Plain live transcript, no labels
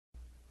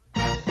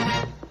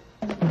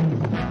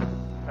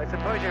I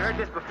suppose you heard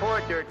this before,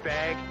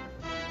 dirtbag.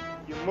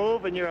 You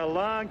move and you're a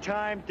long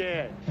time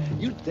dead.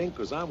 You'd think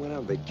because I went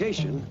on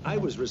vacation, I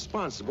was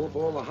responsible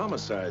for all the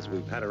homicides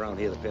we've had around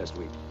here the past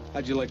week.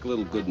 How'd you like a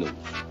little good news?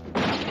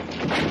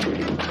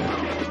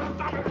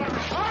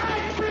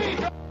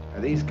 Are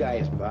these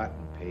guys bought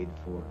and paid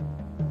for?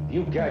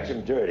 You catch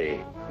them dirty.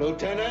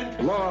 Lieutenant?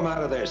 Blow them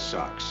out of their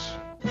socks.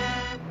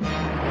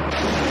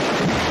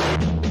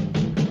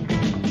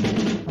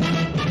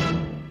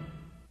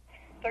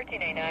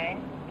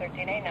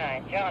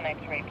 1389, John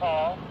X-ray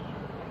Paul,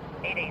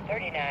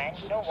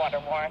 8839, no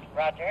water warrant,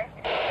 Roger.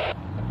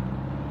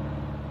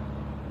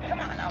 Come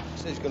on now. He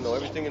says he's gonna know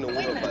everything in the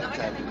world by the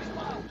time he Come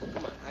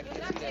on, I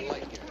can't see that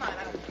light here. Come on,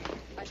 I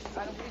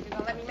don't believe you're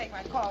gonna let me make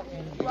my call.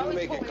 You do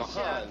make it,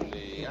 Kahan.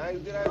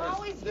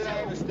 Did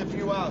I ever stiff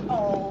you out?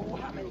 Oh,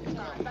 how many times?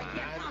 I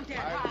can't count that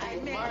high,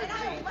 man. And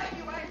I don't like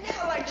you. I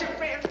never liked your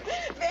man.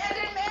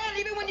 Man,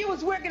 even when you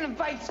was working in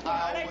Vice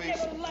Squad, I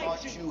never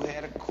liked you. You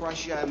had a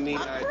crush on me. A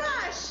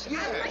crush? Yeah.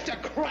 I'd like to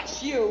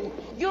crush you.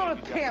 You're a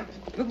pimp.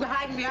 You're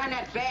hiding behind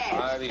that badge.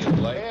 How do you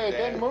like Hey,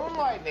 that? been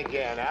moonlighting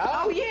again,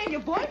 huh? Oh, yeah, and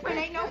your boyfriend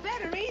ain't no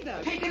better either.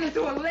 Taking us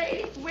to a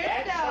lady's window.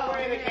 That's the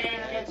way the game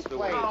gets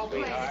played, Oh,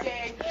 sweetheart.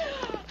 please,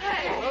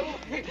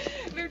 Hey,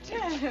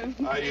 Lieutenant.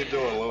 How you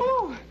doing, Lou?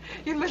 Oh,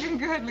 you're looking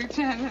good,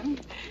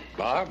 Lieutenant.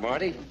 Bob,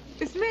 Marty?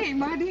 It's me,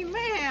 Marty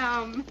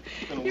Lamb.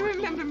 You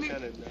remember me?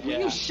 Yeah.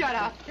 You shut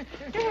up.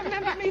 You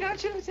remember me,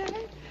 don't you,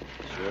 Lieutenant?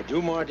 Sure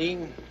do,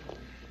 Martine.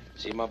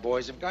 See, my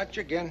boys have got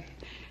you again.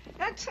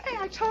 I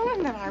told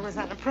him that I was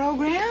on a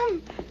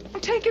program.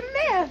 I'm taking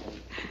meth.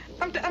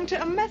 I'm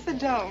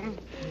methadone.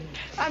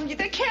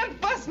 They can't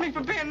bust me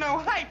for being no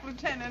hype,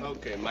 Lieutenant.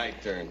 Okay, my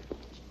turn.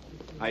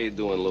 How you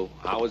doing, Lou?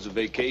 How was the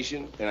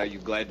vacation? And are you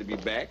glad to be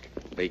back?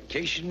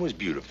 Vacation was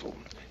beautiful.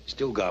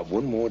 Still got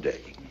one more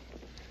day.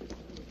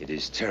 It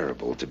is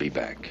terrible to be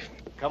back.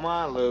 Come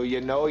on, Lou.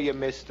 You know you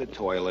missed the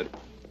toilet.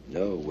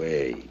 No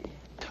way.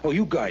 Oh,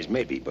 you guys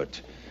maybe,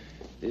 but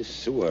this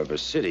sewer of a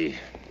city,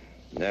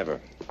 never.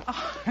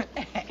 Oh,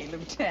 hey,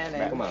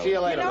 Lieutenant. Come on. See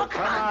you later. You know,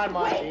 Come on,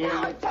 Marty. Wait,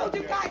 now, I told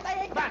you guys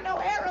I ain't got no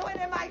heroin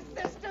in my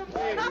system.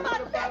 I'm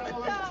on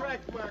methadone.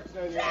 Track marks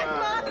on Jack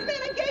Martin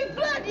and gave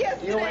blood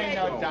yesterday. You ain't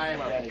no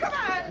dime of it. Come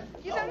on.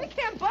 You know, they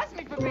can't bust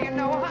me for being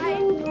no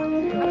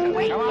hype.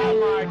 Wait. Come on,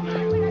 Marty.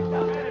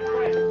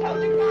 I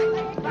told you guys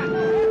I ain't got no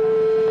heroin.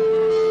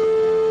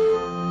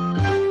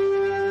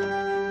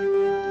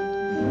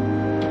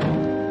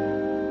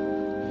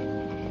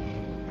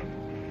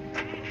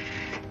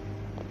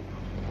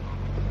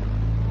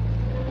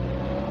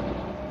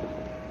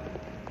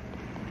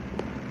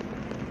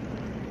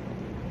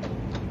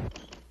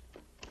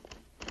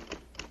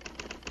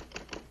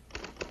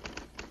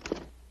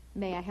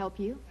 May I help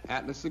you?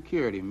 Atlas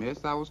Security,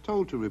 miss. I was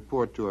told to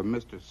report to a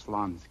Mr.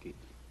 Slonsky.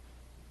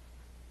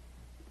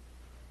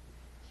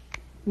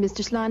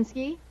 Mr.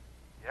 Slonsky?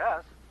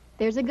 Yes,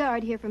 There's a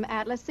guard here from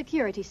Atlas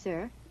Security,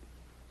 sir.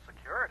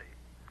 security.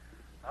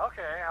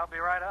 Okay, I'll be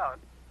right out.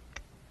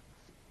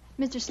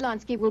 Mr.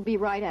 Slonsky will be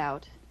right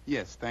out.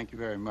 Yes, thank you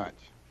very much.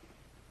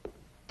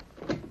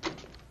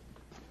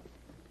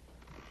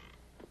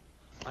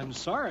 I'm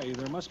sorry,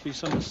 there must be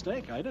some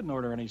mistake. I didn't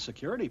order any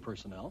security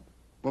personnel.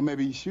 Well,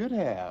 maybe you should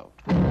have.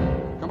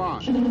 Come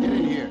on, get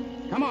in here.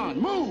 Come on,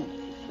 move!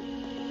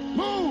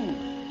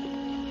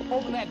 Move!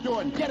 Open that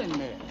door and get in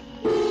there.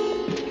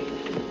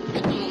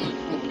 Get on.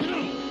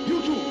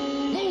 You two,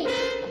 move!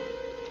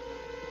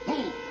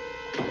 Move!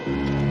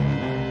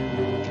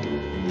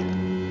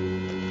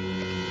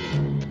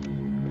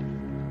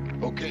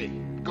 Okay,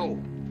 go.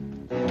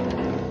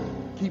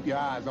 Keep your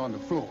eyes on the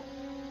floor.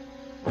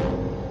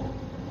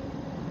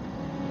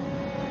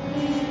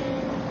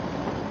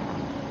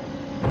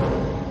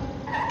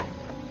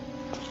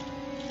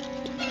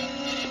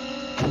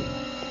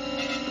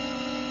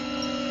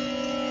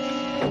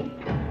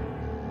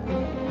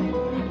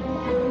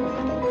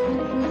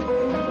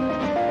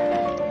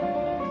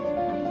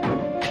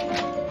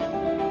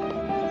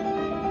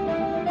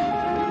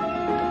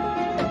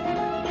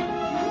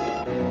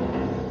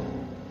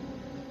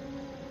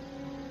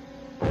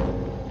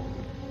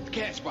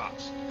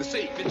 Box. The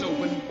safe, it's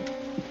open.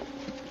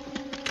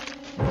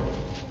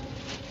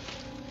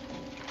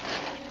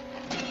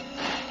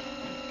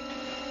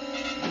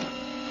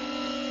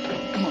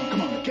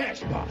 Come on, the cash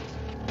box.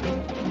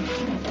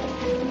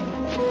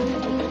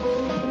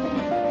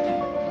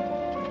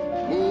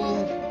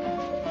 Move,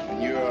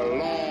 and you're a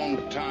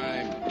long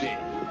time dead.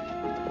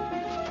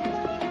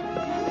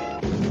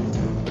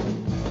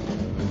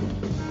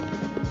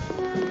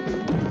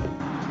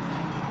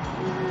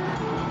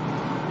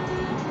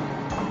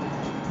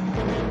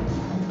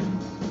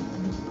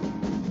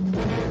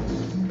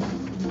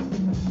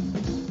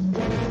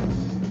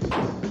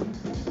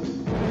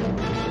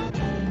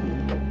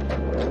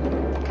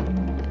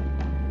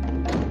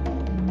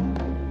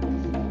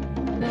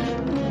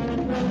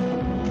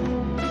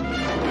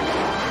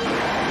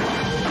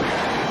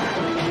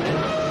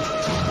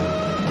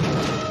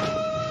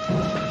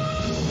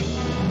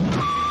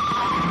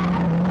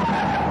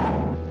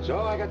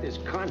 got this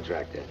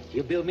contractor.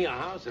 He'll build me a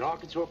house at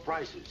Arkansas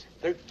prices.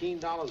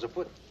 $13 a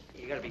foot.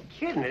 You gotta be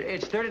kidding.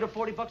 It's 30 to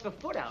 40 bucks a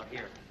foot out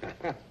here.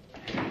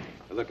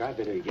 Look, I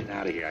better be getting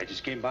out of here. I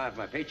just came by for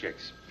my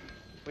paychecks.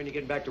 When you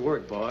getting back to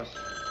work, boss?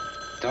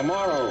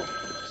 Tomorrow.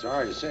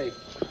 Sorry to say.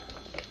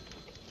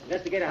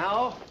 Investigator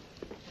Howell?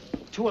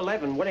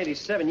 211,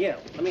 187, yeah.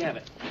 Let me have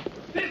it.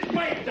 This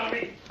way,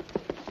 dummy!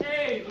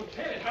 Hey,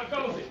 Lieutenant, how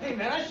goes it? Hey,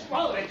 man, I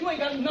swallowed it. You ain't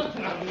got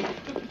nothing on me.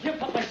 You can't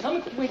pop my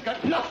stomach. You ain't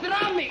got nothing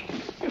on me.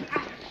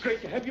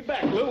 Great to have you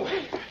back, Lou.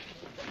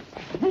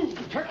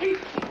 Turkey!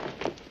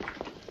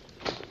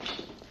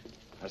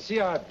 I see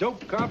our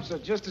dope cops are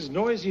just as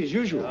noisy as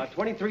usual.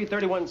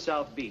 2331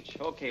 South Beach.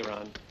 Okay,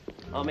 Ron.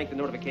 I'll make the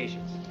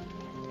notifications.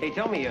 Hey,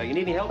 tell me, you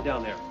need any help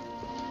down there?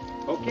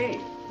 Okay.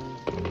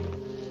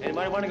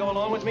 Anybody want to go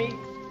along with me?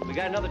 We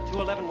got another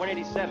 211,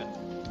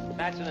 187.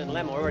 Batson and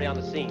Lem are already on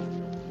the scene.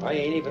 I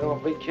ain't even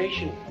on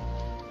vacation.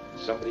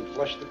 Somebody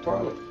flushed the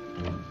toilet.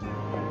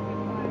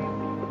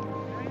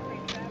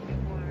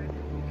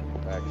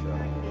 Back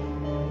shot.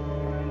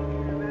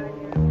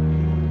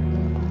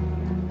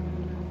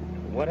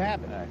 What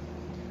happened?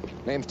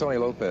 Name's Tony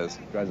Lopez.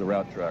 Drives a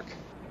route truck.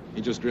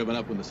 He just driven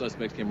up when the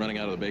suspects came running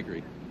out of the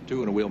bakery.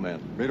 2 and a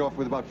wheelman. Made off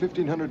with about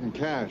 $1,500 in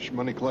cash,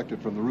 money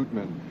collected from the route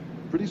men.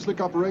 Pretty slick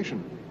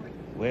operation.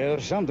 Well,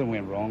 something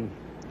went wrong.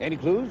 Any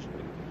clues?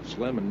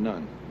 Slim and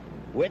none.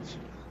 Wits?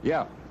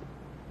 Yeah.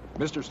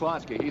 Mr.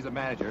 Slonsky, he's the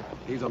manager.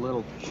 He's a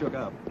little shook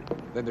up.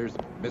 Then there's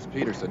Miss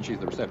Peterson. She's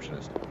the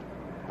receptionist.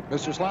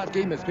 Mr.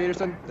 Slonsky, Miss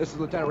Peterson, this is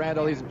Lieutenant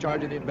Randall. He's in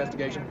charge of the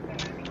investigation.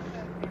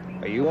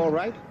 Are you all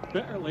right?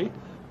 Barely.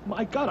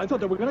 My God, I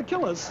thought they were going to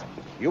kill us.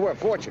 You were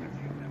fortunate.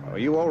 Are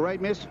you all right,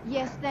 miss?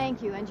 Yes,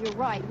 thank you, and you're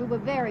right. We were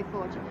very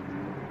fortunate.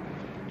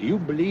 Do you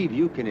believe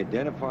you can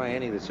identify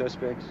any of the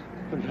suspects?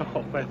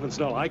 No, heavens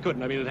no, I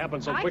couldn't. I mean, it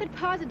happened so I quick. could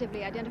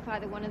positively identify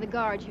the one in the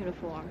guard's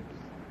uniform.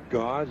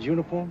 Guard's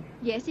uniform?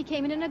 Yes, he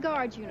came in a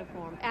guard's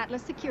uniform.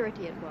 Atlas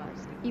Security it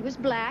was. He was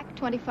black,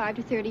 25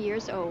 to 30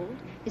 years old.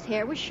 His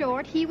hair was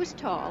short. He was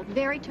tall,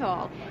 very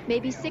tall,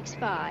 maybe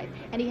 6'5",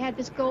 and he had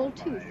this gold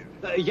tooth.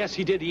 Yes,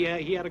 he did. He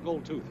had a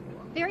gold tooth.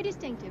 Very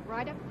distinctive,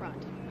 right up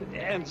front.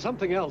 And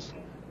something else.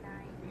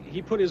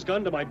 He put his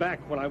gun to my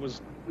back when I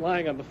was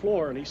lying on the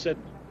floor, and he said,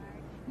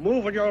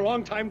 "Move or you're a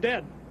long time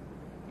dead."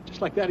 Just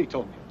like that, he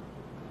told me.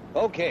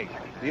 Okay.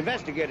 The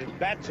investigators,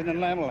 Batson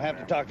and Lem, will have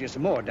to talk to you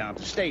some more down at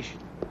the station.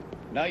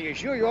 Now, you're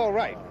sure you're all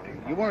right?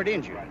 You weren't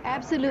injured?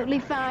 Absolutely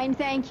fine,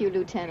 thank you,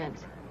 Lieutenant.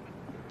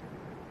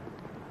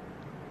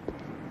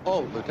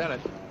 Oh,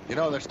 Lieutenant, you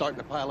know they're starting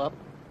to pile up?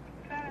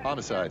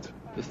 Homicides.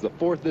 This is the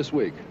 4th this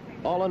week.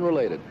 All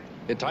unrelated.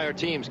 Entire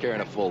team's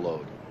carrying a full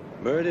load.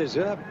 Murder's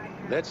up.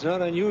 That's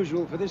not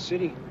unusual for this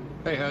city.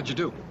 Hey, how'd you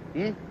do?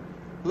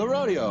 The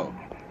rodeo.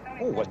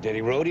 Oh, what did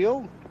he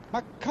rodeo?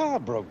 My car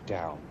broke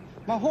down.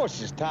 My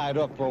horse is tied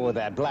up over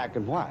that black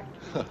and white.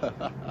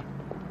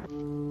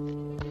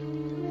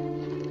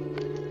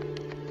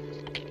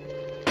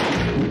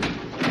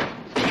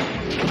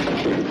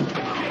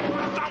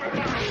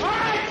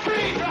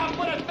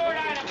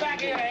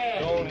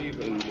 Don't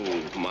even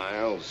move,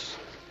 Miles.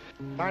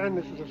 Byron,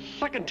 this is the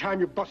second time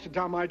you busted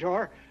down my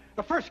door.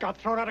 The first got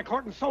thrown out of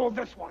court, and so will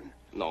this one.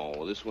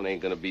 No, this one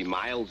ain't gonna be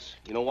Miles.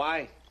 You know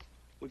why?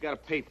 We got a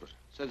paper.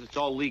 Says it's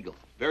all legal.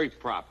 Very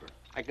proper.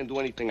 I can do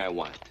anything I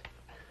want.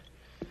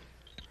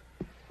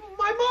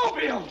 My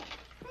mobile!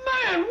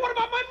 Man, what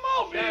about my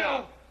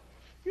mobile?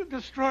 You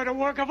destroyed a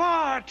work of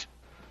art.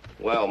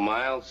 Well,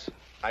 Miles,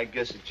 I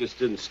guess it just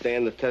didn't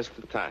stand the test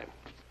of time.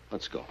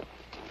 Let's go.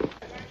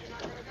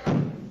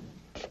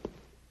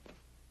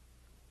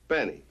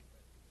 Benny.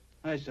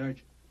 Hi,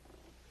 Sarge.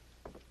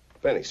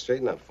 Benny,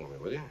 straighten up for me,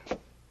 will you?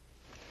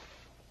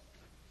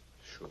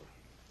 Sure.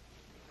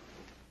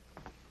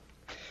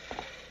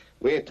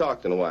 We ain't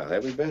talked in a while,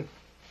 have we, Ben?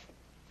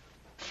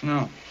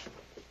 No.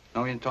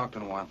 No, we ain't talked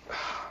in a while.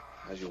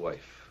 How's your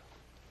wife?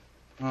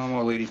 Oh, my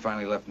old lady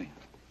finally left me.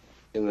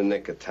 In the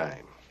nick of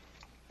time.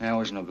 I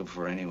was no good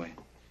for her anyway.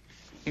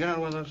 You got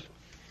one of those?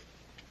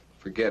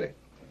 Forget it.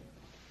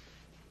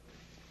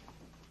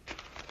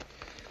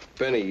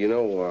 Benny, you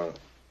know,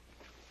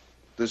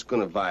 this is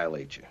gonna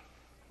violate you.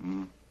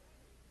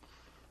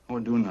 I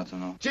wouldn't do nothing,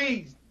 though.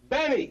 Geez,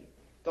 Benny!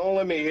 Don't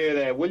let me hear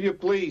that, will you,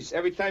 please?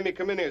 Every time you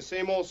come in here,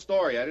 same old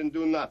story. I didn't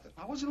do nothing.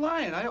 I wasn't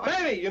lying.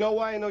 Benny, you know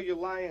why I know you're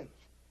lying?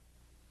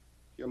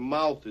 Your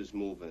mouth is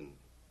moving.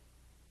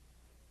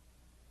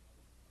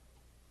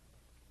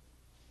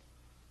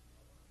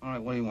 All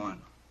right, what do you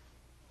want?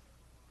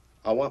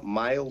 I want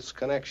Miles'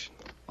 connection.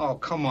 Oh,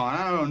 come on.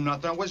 I don't know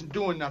nothing. I wasn't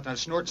doing nothing. I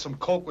snorted some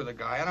coke with a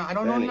guy. I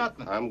don't know Benny,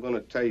 nothing. I'm going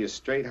to tell you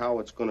straight how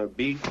it's going to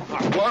be.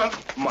 I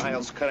want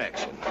Miles'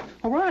 connection.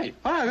 All right.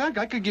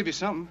 I could give you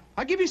something.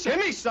 I'll give you something.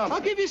 Give me something.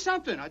 I'll give you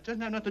something. It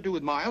doesn't have nothing to do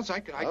with Miles. All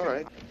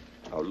right.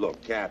 Oh,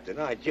 look, Captain,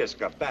 I just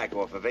got back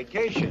off a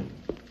vacation.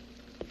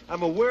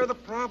 I'm aware of the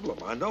problem.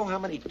 I know how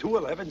many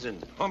 211s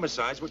and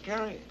homicides we're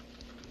carrying.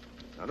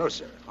 Now, no,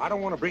 sir, I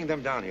don't want to bring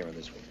them down here in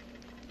this week.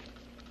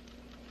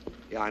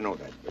 Yeah, I know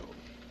that, Bill.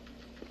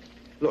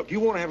 Look, you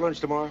want to have lunch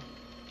tomorrow?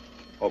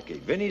 Okay,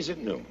 Vinny's at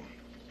noon.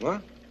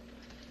 What?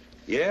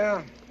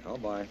 Yeah, I'll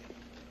buy.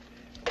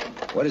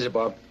 What is it,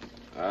 Bob?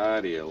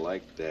 How do you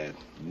like that?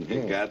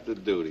 You got the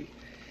duty.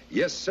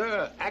 Yes,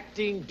 sir.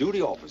 Acting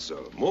duty officer.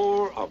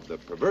 More of the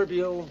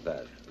proverbial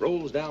that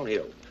rolls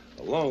downhill,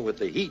 along with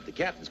the heat the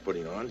captain's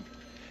putting on.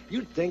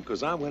 You'd think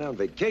because I went on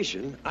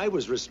vacation, I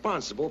was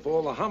responsible for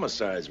all the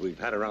homicides we've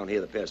had around here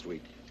the past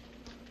week.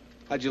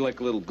 How'd you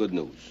like a little good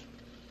news?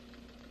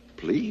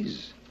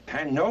 Please?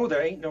 And no,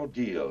 there ain't no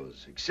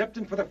deals.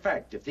 Excepting for the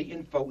fact, if the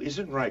info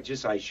isn't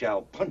righteous, I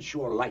shall punch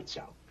your lights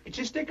out. It's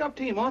a stick-up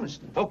team,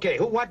 honest. Okay,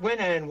 who, what, when,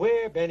 and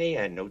where, Benny,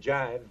 and no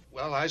jive.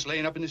 Well, I was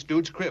laying up in this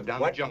dude's crib down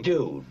What the jungle.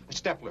 dude? A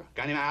Stepler.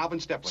 Guy named Alvin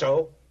Stepler.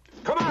 So?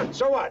 Come on,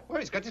 so what? Well,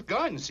 he's got this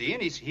gun, see,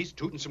 and he's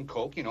tooting some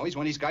coke, you know. He's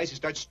one of these guys who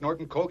starts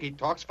snorting coke. He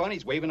talks funny.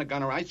 He's waving a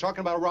gun around. He's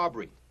talking about a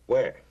robbery.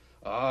 Where?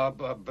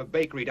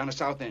 Bakery down the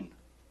south end.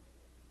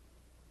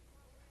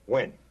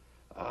 When?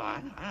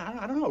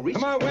 I don't know.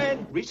 Recent. Come on,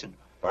 when? Recent.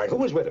 All right, who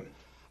was with him?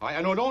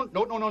 I don't know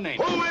no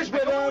names. Who is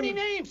with I don't know him? any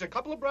names. A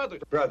couple of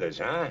brothers. Brothers,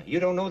 huh? You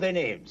don't know their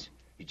names.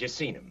 You just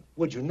seen them.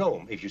 Would you know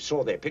them if you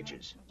saw their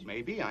pictures?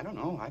 Maybe. I don't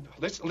know.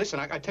 Listen,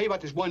 I tell you about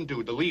this one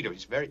dude, the leader.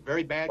 He's a very,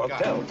 very bad Well, guy.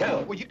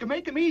 tell. Well, you can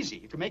make him easy.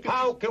 You can make him.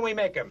 How can we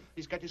make him?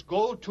 He's got this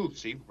gold tooth,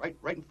 see, right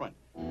in front.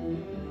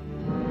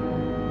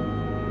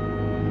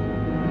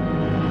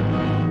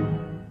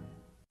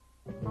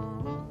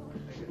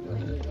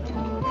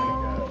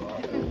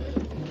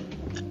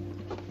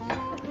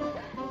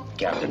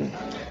 Captain,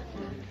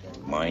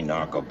 my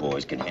narco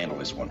boys can handle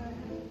this one.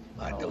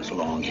 Like those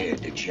long-haired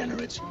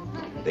degenerates.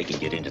 They can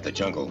get into the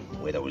jungle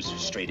where those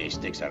straight-A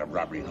sticks out of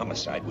robbery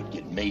homicide would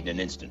get made in an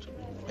instant.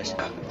 Listen,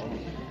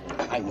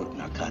 I worked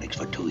narcotics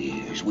for 2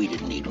 years. We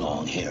didn't need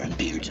long hair and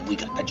beards, and we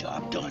got the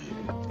job done.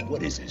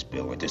 What is this,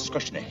 Bill? A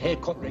discussion of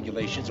haircut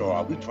regulations, or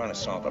are we trying to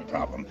solve a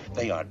problem?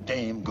 They are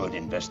damn good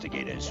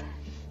investigators.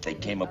 They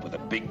came up with a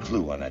big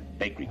clue on that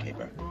bakery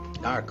caper.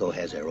 Narco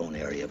has their own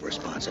area of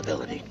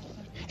responsibility,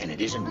 and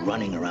it isn't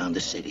running around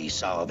the city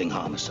solving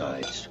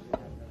homicides.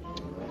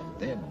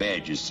 Their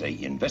badges say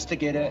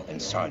investigator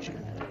and sergeant.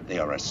 They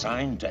are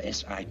assigned to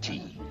SIT.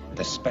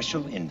 The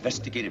Special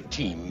Investigative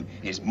Team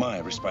is my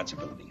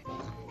responsibility.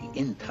 The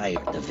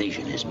entire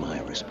division is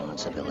my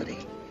responsibility.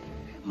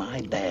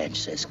 My badge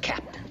says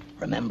captain,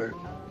 remember?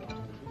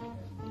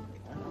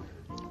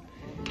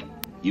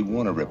 You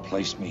want to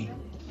replace me?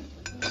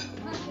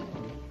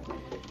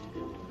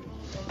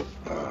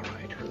 All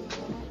right.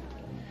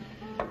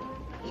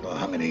 So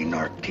how many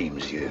narc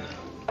teams you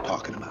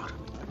talking about?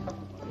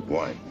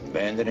 One.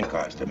 Bandit and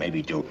Costa,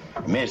 maybe two.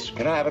 Miss,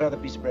 can I have another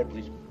piece of bread,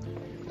 please?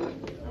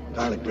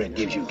 Garlic bread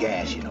gives you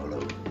gas, you know,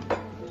 Lou.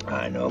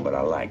 I know, but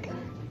I like it.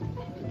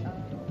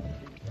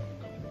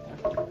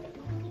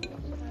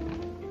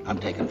 I'm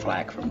taking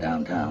flack from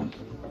downtown.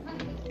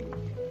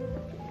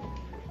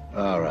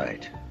 All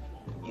right.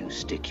 You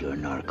stick your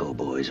narco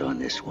boys on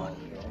this one.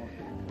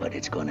 But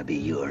it's gonna be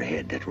your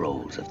head that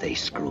rolls if they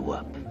screw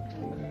up.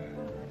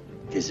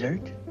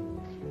 Dessert?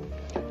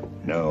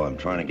 No, I'm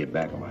trying to get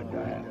back on my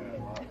diet.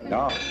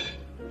 No?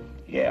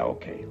 Yeah,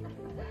 okay.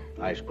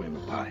 Ice cream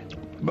or pie?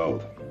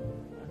 Both.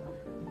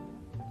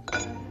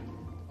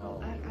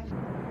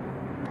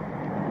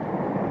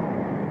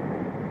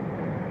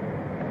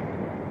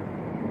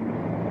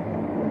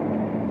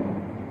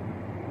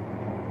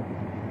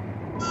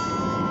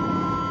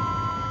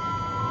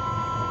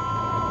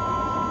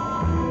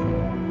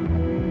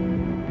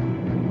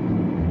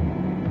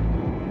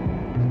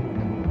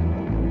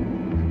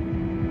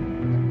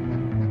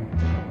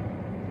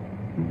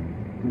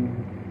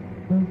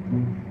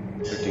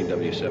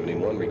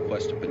 W71,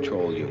 request a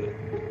patrol unit.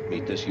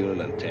 Meet this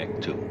unit on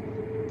TAC 2.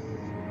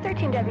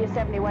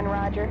 13W71,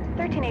 roger.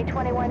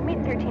 13821, meet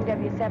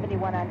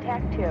 13W71 on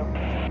TAC 2.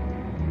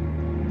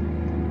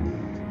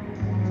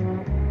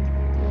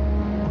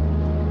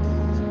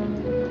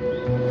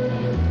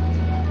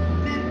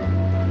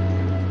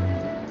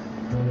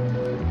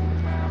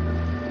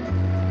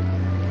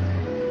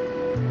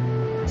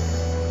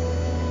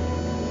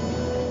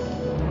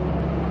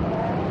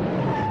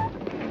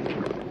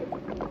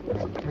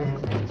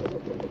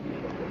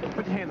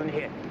 Put your hands on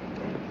your head.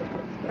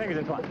 Fingers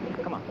entwined.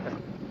 Come on.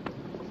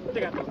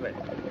 Stick out those legs.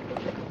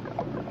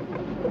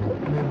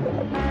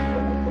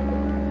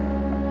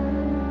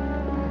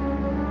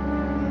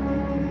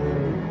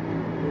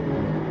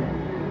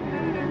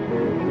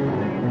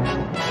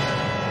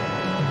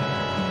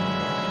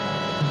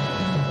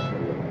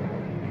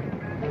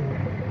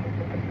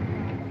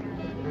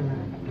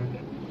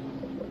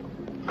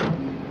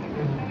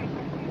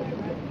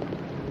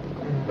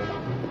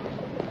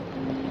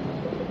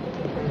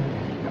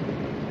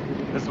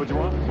 This is what you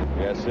want?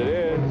 Yes, it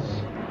is.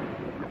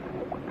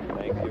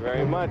 Thank you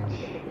very much.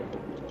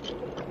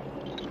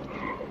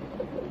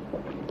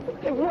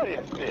 Hey, what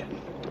is this?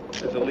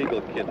 This is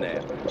illegal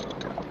kidnapping.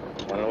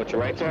 Want to know what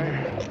your rights are?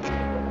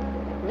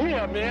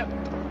 Yeah, man.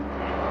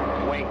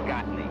 You ain't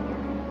got any.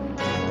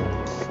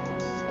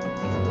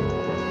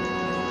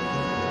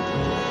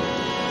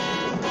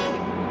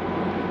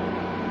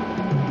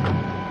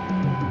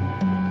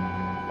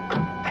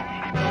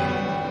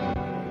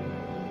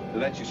 So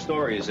that's your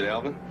story, is it,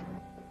 Alvin?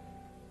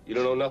 You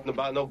don't know nothing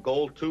about no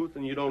gold tooth,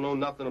 and you don't know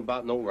nothing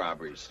about no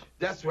robberies.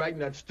 That's right,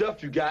 and that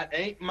stuff you got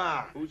ain't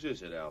mine. Whose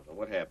is it, Alvin?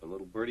 What happened?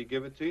 Little Birdie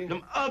give it to you?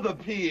 Them other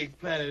pigs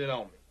planted it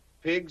on me.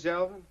 Pigs,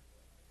 Alvin? In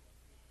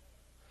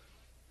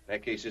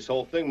that case, this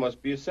whole thing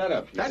must be a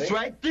setup. That's think?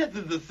 right. This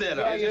is the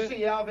setup. Yeah, you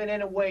see, Alvin,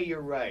 in a way,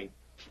 you're right.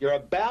 You're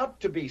about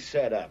to be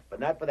set up, but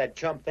not for that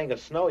chump thing of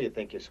snow you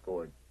think you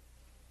scored.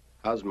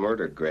 How's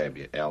murder grab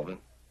you, Alvin?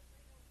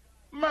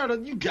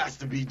 Murder, you got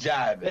to be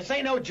jiving. This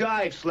ain't no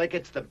jive, Slick.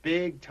 It's the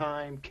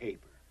big-time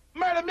caper.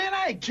 Murder, man,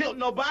 I ain't killed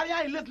nobody.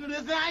 I ain't listening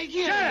to this. I ain't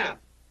hearing Yeah. it.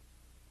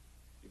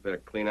 You better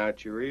clean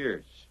out your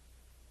ears.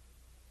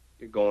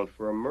 You're going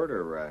for a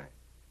murder ride.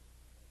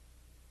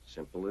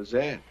 Simple as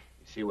that.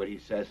 You see, what he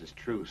says is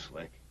true,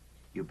 Slick.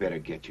 You better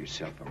get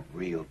yourself a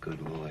real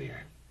good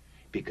lawyer,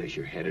 because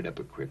you're headed up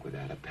a creek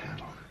without a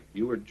paddle.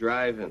 You were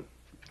driving.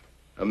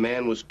 A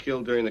man was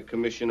killed during the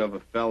commission of a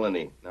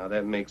felony. Now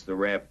that makes the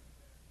rap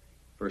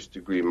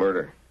first-degree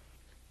murder.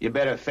 You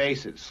better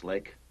face it,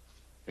 Slick.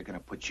 They're gonna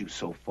put you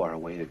so far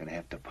away, they're gonna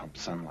have to pump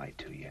sunlight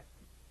to you.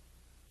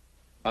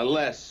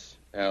 Unless,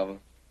 Alvin,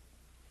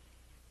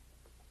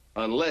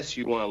 unless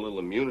you want a little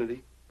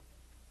immunity.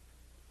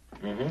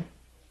 Mm-hmm.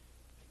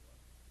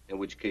 In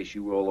which case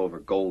you roll over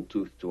gold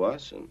tooth to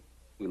us and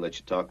we let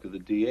you talk to the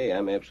DA.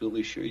 I'm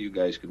absolutely sure you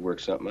guys could work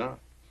something out.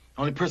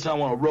 Only person I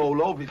want to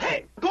roll over is...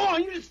 Hey, go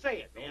on, you just say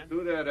it, man.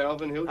 Don't do that,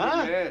 Alvin. He'll get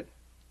Huh? mad.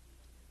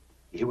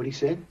 You hear what he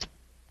said?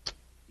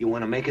 You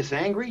want to make us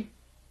angry?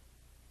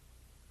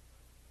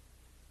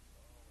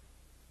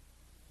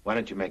 Why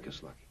don't you make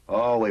us lucky?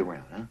 All the way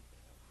around, huh?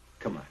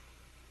 Come on.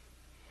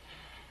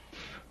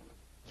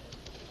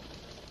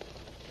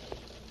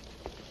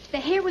 The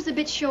hair was a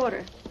bit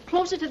shorter,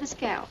 closer to the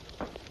scalp.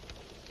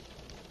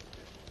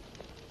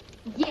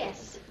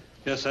 Yes.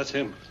 Yes, that's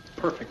him.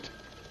 Perfect.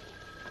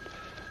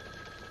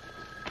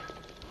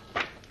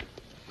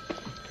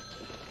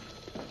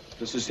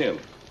 This is him.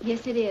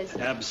 Yes, it is.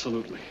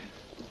 Absolutely.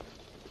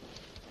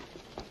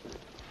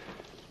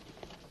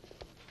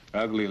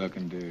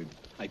 Ugly-looking dude.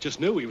 I just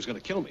knew he was going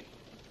to kill me.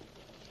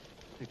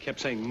 He kept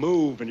saying,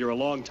 move, and you're a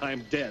long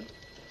time dead.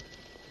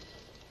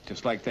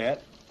 Just like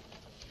that?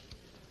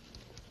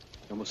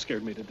 He almost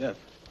scared me to death.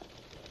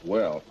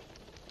 Well,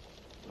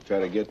 we'll try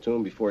to get to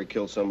him before he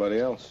kills somebody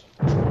else.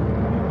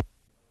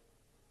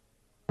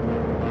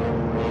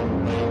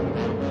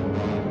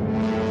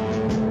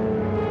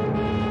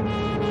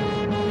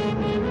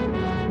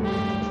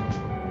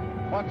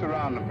 What's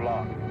around the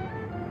block?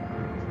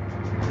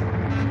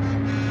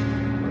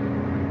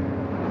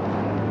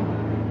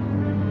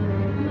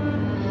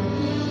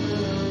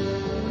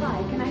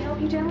 Hi, can I help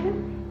you,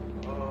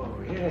 gentlemen? Oh,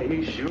 yeah,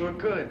 you sure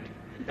could.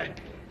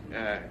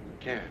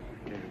 Karen.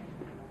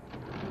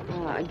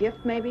 A gift,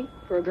 maybe,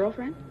 for a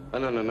girlfriend? Oh,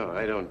 no,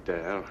 I don't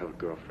have a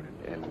girlfriend,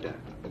 and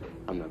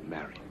I'm not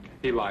married.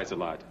 He lies a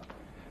lot.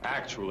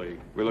 Actually,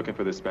 we're looking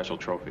for this special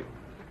trophy.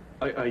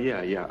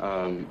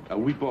 Yeah.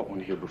 We bought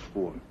one here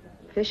before.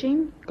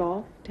 Fishing,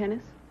 golf,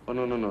 tennis? Oh,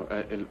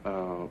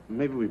 no.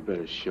 Maybe we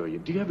better show you.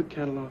 Do you have a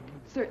catalog?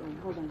 Certainly.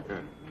 Hold on.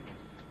 Yeah.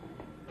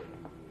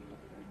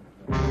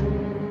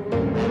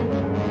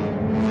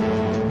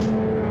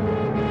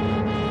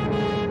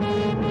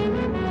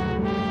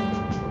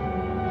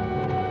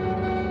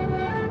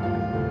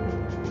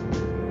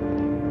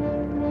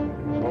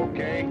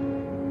 Okay,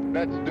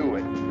 let's do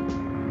it.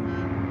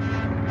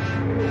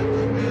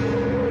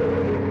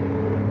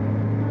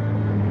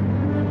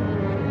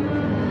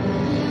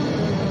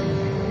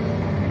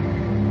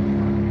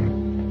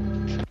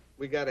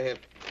 We gotta have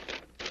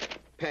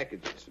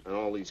packages on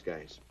all these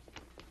guys.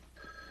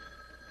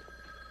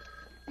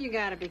 You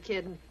gotta be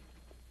kidding.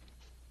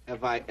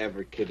 Have I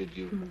ever kidded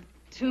you?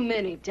 Too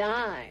many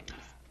times.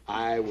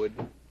 I would.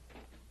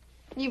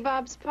 You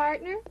Bob's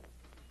partner?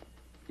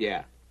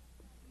 Yeah.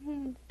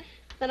 Then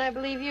I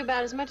believe you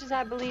about as much as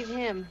I believe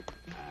him.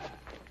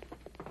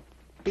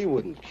 He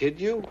wouldn't kid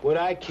you. Would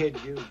I kid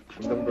you?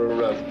 Number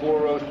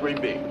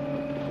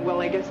 403B.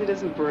 Well, I guess it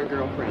isn't for a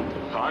girlfriend.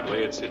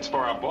 Hardly. It's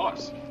for our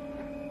boss.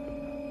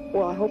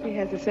 Well, I hope he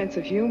has a sense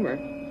of humor.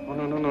 Oh,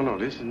 no.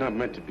 This is not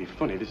meant to be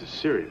funny. This is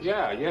serious.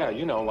 Yeah,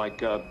 you know,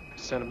 like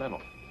sentimental.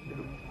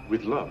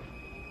 With love.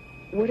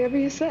 Whatever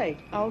you say.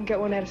 I'll get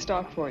one out of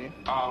stock for you.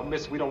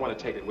 Miss, we don't want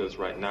to take it with us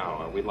right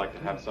now. We'd like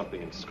to have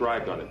something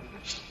inscribed on it.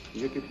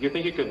 You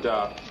think you could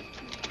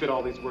fit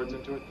all these words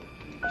into it?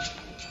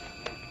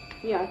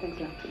 Yeah, I think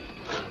so.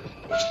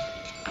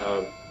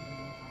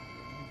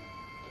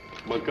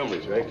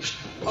 Montgomery's, right?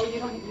 Oh, you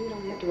don't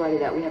have to write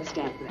it out. We have a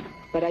stamp for that.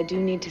 But I do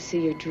need to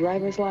see your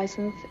driver's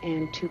license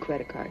and 2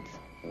 credit cards.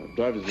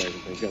 Driver's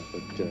license I got,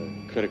 but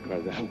credit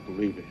cards, I don't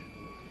believe it.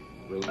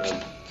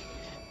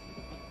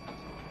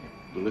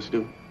 Will this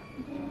do?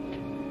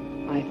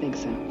 I think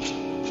so.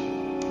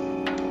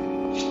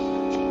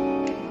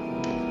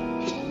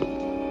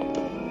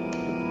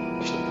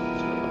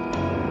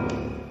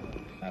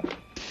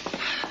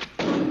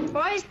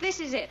 Boys, this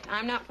is it.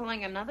 I'm not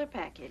pulling another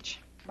package.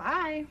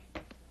 Bye.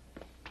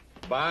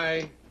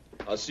 Bye.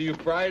 I'll see you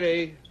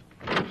Friday.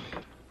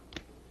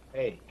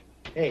 Hey.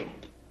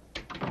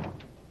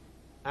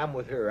 I'm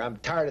with her. I'm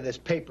tired of this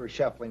paper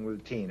shuffling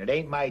routine. It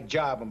ain't my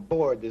job. I'm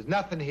bored. There's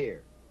nothing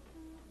here.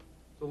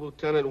 The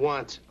lieutenant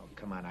wants. Oh,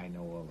 come on. I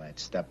know all that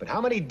stuff. But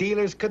how many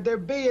dealers could there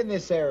be in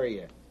this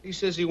area? He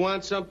says he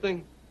wants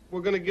something.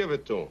 We're going to give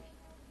it to him.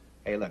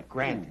 Hey, look,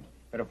 granted.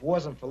 But if it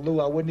wasn't for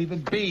Lou, I wouldn't even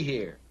be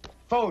here.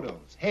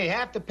 Photos. Hey,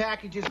 half the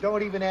packages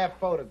don't even have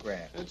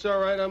photographs. It's all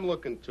right. I'm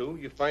looking, too.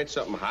 You find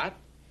something hot,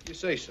 you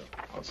say so.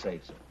 I'll say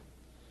so.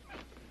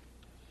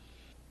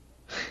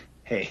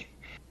 Hey.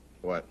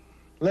 What?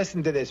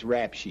 Listen to this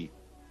rap sheet.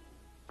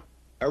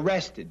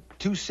 Arrested,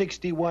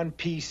 261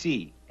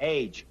 PC,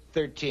 age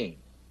 13.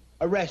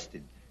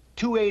 Arrested,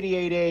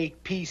 288A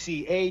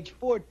PC, age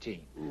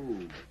 14.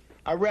 Ooh.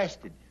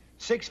 Arrested,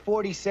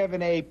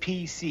 647A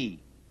PC,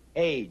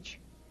 age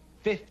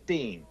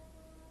 15.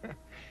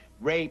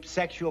 Rape,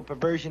 sexual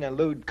perversion, and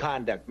lewd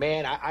conduct.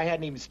 Man, I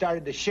hadn't even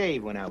started to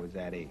shave when I was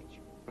that age.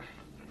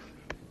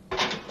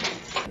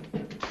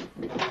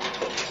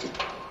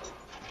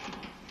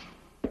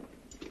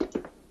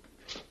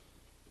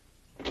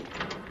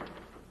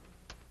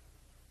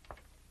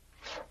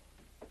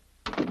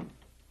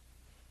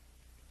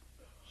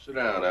 Sit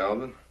down,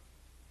 Alvin.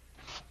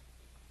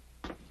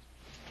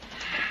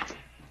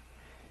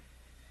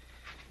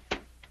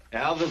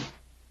 Alvin,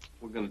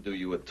 we're gonna do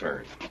you a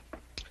turn.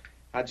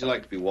 How'd you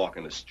like to be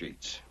walking the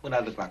streets? When I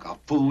look like a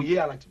fool,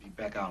 yeah, I like to be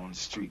back out on the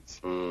streets.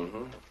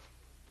 Mm-hmm.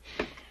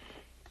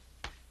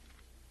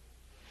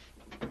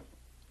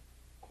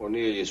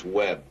 Cornelius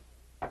Webb.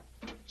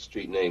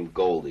 Street name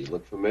Goldie.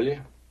 Look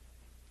familiar?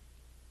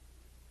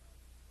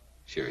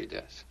 Sure he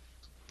does.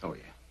 Oh,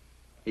 yeah.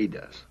 He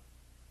does.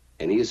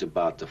 And he is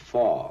about to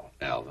fall,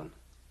 Alvin.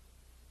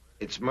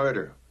 It's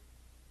murder.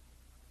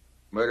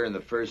 Murder in the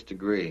first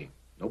degree.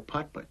 No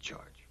pot-butt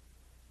charge.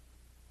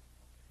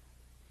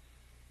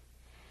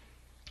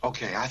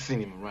 Okay, I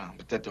seen him around,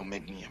 but that don't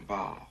make me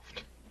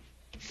involved.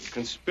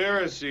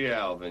 Conspiracy,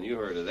 Alvin. You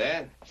heard of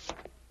that?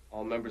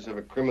 All members of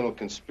a criminal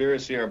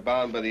conspiracy are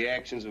bound by the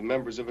actions of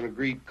members of an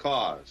agreed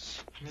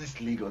cause. That's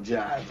legal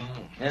jive.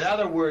 In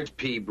other words,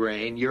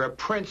 P-Brain, you're a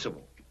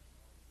principal.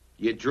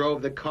 You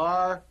drove the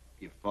car,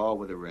 you fall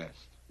with the rest.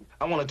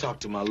 I want to talk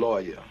to my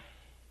lawyer.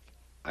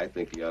 I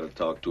think you ought to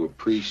talk to a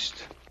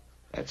priest.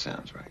 That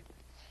sounds right.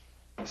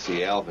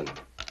 See, Alvin,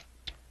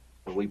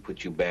 when we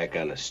put you back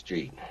on the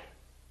street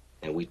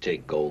and we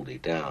take Goldie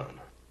down,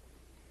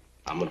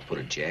 I'm gonna put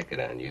a jacket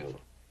on you.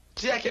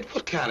 Jacket?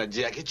 What kind of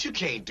jacket? You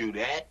can't do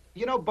that.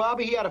 You know,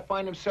 Bobby, he ought to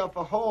find himself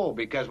a hole,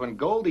 because when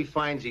Goldie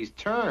finds he's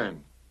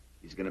turned,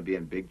 he's gonna be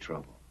in big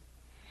trouble.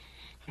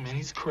 Man,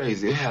 he's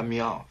crazy. He'll have me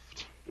off.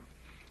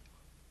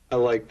 I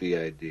like the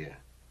idea.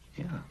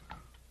 Yeah.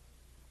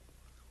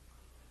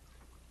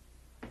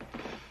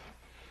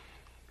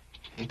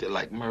 Ain't that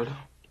like murder?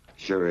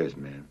 Sure is,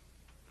 man.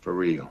 For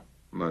real.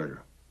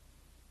 Murder.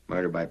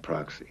 Murder by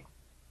proxy.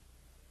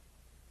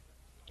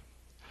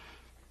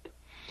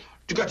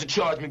 You got to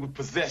charge me with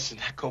possession.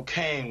 That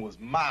cocaine was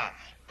mine.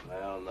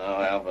 Well, no,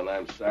 Alvin,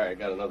 I'm sorry. I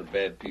got another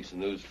bad piece of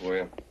news for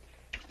you.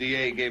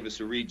 DA gave us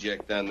a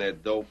reject on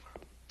that dope.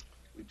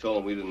 We told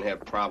him we didn't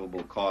have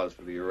probable cause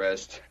for the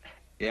arrest.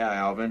 Yeah,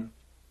 Alvin.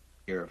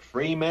 You're a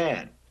free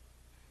man.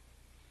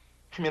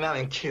 I mean, I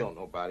didn't kill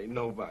nobody.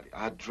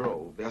 I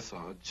drove. That's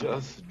all.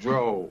 Just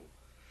drove.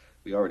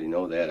 We already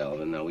know that,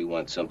 Alvin. Now we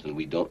want something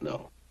we don't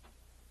know.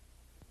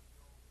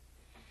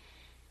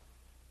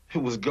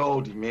 It was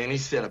Goldie, man. He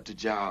set up the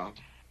job.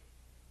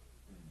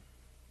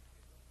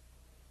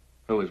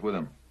 Who was with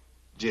him?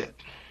 Jet.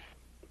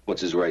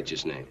 What's his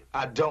righteous name?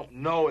 I don't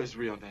know his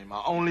real name.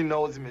 I only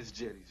know him as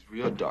Jet. He's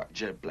real dark,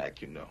 jet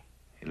black, you know.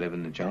 He live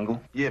in the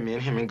jungle? Yeah, man,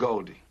 him and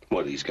Goldie.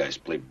 What, these guys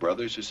play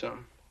brothers or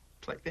something?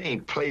 It's like they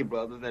ain't play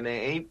brothers and they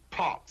ain't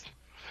punks.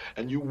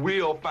 And you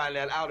will find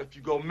that out if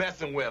you go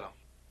messing with them.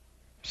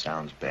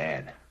 Sounds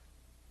bad.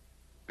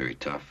 Very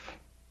tough.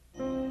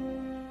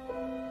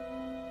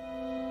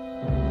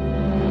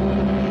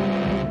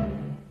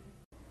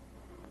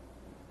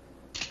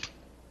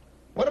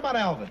 What about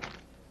Alvin?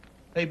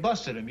 They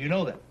busted him, you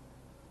know that.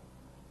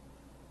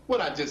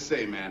 What'd I just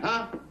say, man,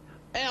 huh?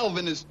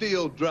 Alvin is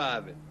still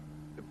driving.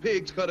 The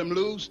pigs cut him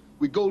loose.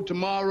 We go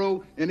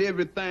tomorrow, and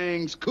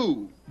everything's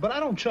cool. But I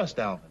don't trust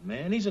Alvin,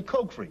 man. He's a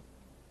coke freak.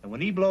 And when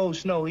he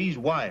blows snow, he's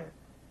wired.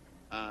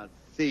 I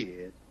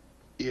said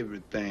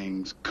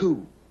everything's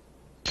cool.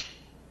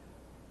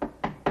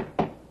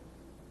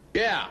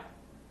 Yeah.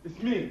 It's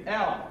me,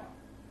 Alvin.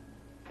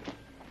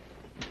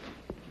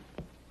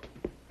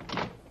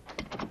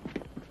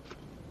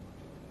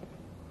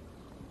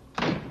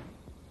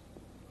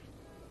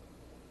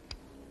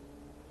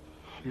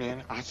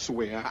 Man, I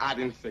swear, I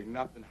didn't say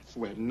nothing. I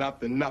swear,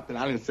 nothing.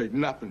 I didn't say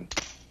nothing.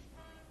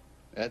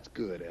 That's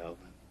good,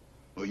 Alvin.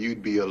 Or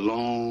you'd be a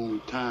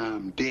long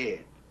time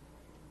dead.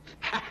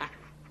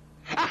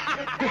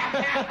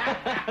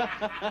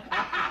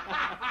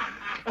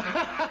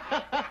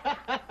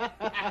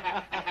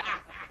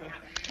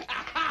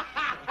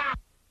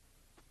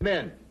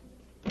 Men.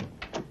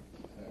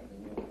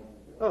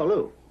 Oh,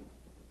 Lou.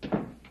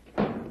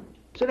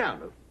 Sit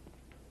down, Lou.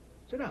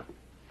 Sit down.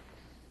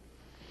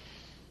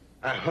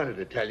 I wanted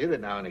to tell you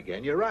that now and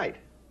again you're right.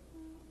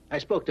 I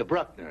spoke to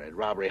Bruckner at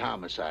Robbery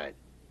Homicide.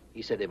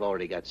 He said they've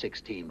already got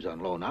 6 teams on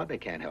loan out. They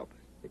can't help it.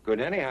 They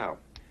couldn't anyhow.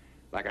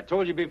 Like I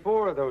told you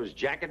before, those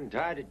jacket and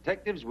tie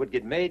detectives would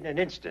get made in an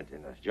instant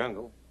in the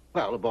jungle.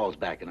 Well, the ball's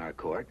back in our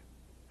court.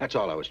 That's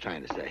all I was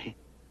trying to say.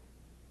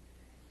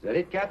 Is that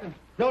it, Captain?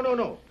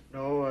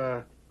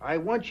 No, I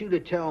want you to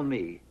tell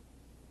me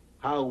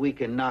how we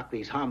can knock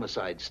these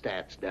homicide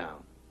stats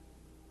down.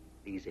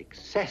 These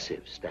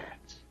excessive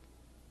stats.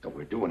 But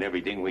we're doing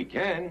everything we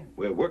can.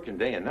 We're working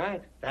day and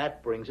night.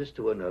 That brings us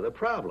to another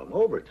problem,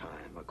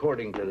 overtime.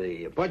 According to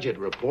the budget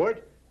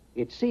report,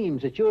 it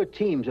seems that your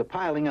teams are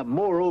piling up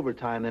more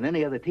overtime than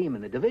any other team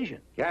in the division.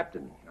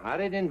 Captain, I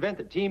didn't invent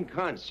the team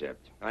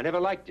concept. I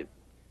never liked it.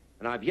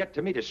 And I've yet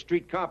to meet a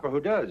street copper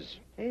who does.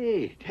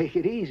 Hey, take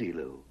it easy,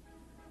 Lou.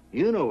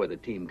 You know where the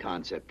team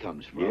concept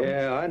comes from.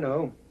 Yeah, I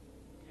know.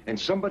 And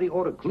somebody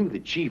ought to clue the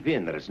chief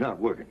in that it's not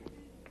working.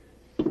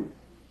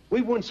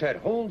 We once had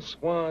whole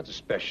squads of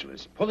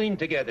specialists pulling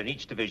together in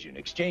each division,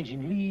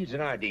 exchanging leads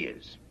and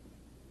ideas.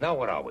 Now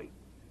what are we?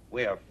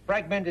 We are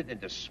fragmented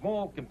into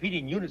small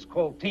competing units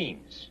called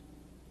teams.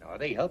 Now, are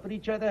they helping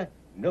each other?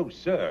 No,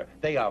 sir.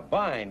 They are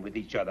vying with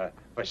each other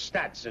for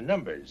stats and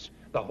numbers.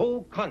 The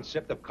whole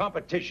concept of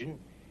competition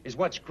is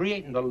what's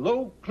creating the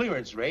low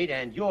clearance rate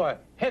and your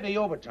heavy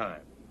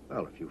overtime.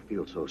 Well, if you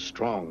feel so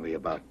strongly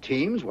about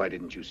teams, why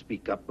didn't you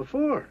speak up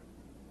before?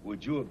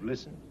 Would you have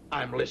listened?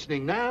 I'm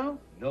listening now.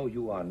 No,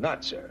 you are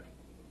not, sir.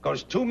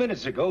 Because 2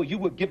 minutes ago, you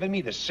were giving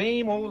me the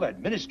same old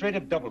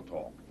administrative double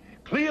talk.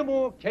 Clear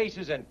more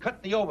cases and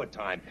cut the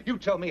overtime. You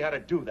tell me how to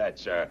do that,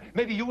 sir.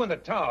 Maybe you and the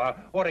tower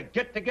ought to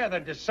get together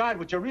and decide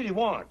what you really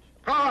want.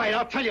 All right,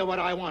 I'll tell you what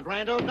I want,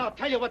 Randall, and I'll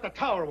tell you what the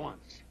tower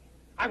wants.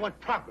 I want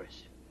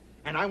progress,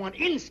 and I want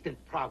instant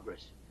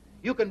progress.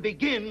 You can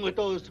begin with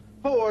those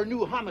 4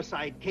 new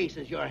homicide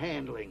cases you're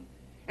handling.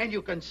 And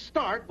you can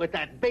start with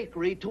that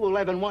bakery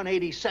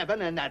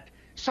 211-187 and that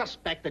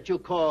suspect that you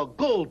call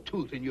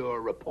Goldtooth in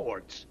your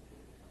reports.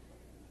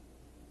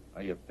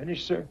 Are you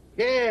finished, sir?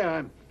 Yeah,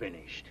 I'm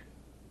finished.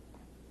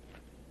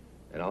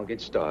 And I'll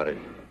get started.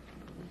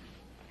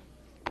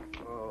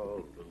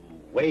 Oh,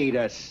 wait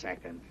a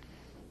second.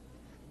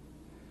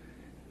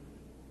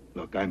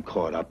 Look, I'm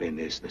caught up in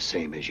this the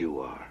same as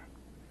you are.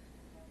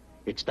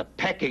 It's the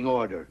pecking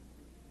order.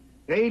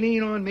 They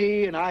lean on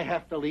me, and I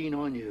have to lean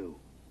on you.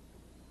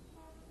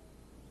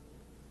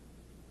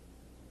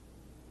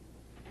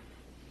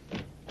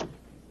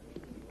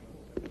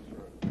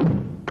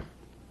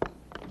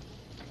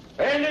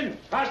 Brandon,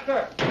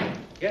 faster!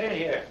 Get in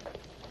here.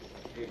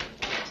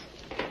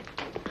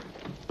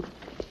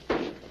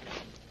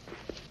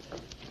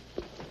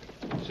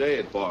 Say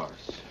it, boss.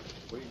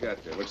 What you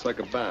got there? Looks like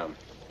a bomb.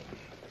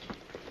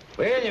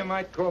 Well, you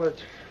might call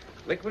it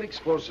liquid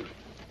explosive.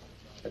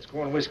 That's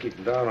corn whiskey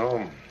from down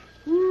home.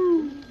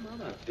 Woo! I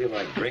don't feel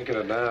like drinking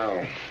it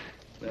now.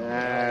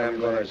 I'm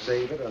gonna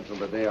save it until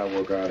the day I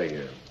walk out of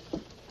here.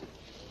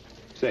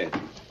 Say it.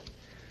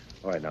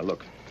 All right, now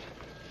look.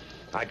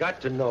 I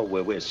got to know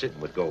where we're sitting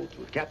with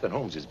Goldtooth. Captain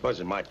Holmes is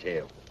buzzing my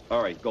tail.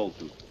 All right,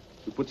 Goldtooth.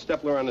 We put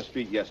Stepler on the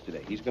street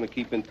yesterday. He's going to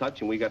keep in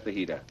touch, and we got the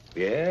heat on.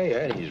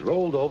 Yeah, he's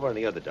rolled over on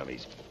the other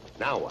dummies.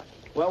 Now what?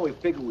 Well, we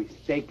figure we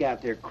stake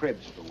out their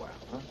cribs for a while,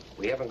 huh?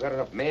 We haven't got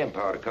enough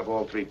manpower to cover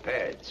all 3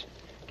 pads.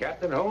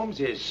 Captain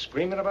Holmes is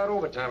screaming about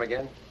overtime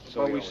again.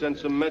 So we send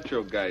some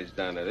Metro guys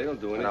down there. They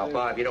don't do anything. Now,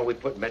 Bob, you know, we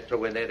put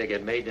Metro in there, they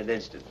get made in an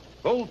instant.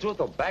 Goldtooth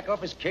will back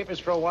off his capers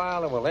for a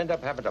while, and we'll end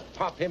up having to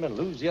pop him and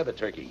lose the other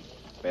turkey.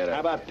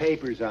 How about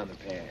papers on the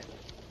pad?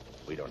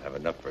 We don't have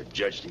enough for a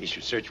judge to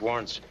issue search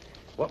warrants.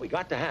 What we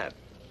got to have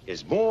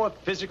is more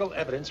physical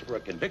evidence for a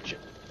conviction.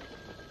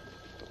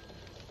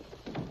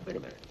 Wait a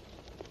minute.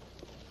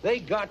 They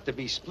got to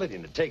be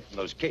splitting the take from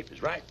those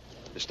capers, right?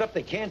 The stuff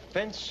they can't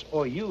fence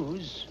or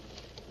use,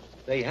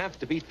 they have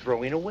to be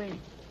throwing away.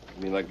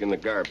 You mean like in the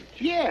garbage?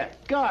 Yeah,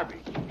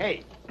 garbage.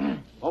 Hey,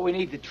 well, we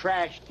need the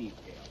trash detail.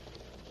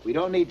 We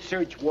don't need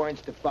search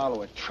warrants to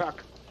follow a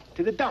truck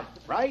to the dump,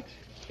 right?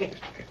 Hey,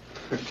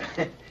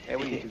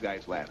 what are you 2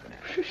 guys laughing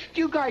at?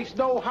 Do you guys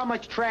know how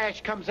much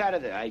trash comes out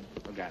of the... I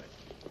got it.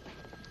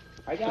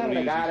 I got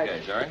it.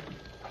 Guys, all right?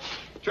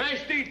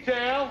 Trash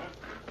detail!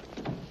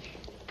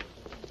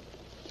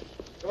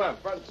 Come on,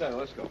 front and center,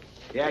 let's go.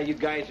 Yeah, you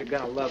guys are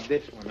gonna love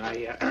this one.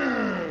 I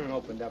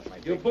opened up my...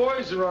 You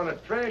boys are on a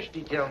trash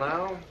detail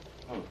now.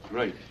 Oh,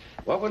 great.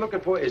 What we're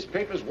looking for is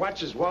papers,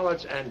 watches,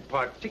 wallets, and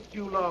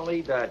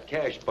particularly the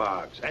cash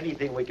box.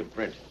 Anything we can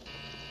print.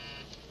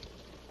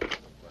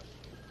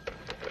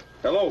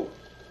 Hello?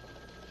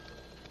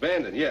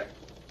 Bandon, yeah.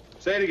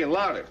 Say it again,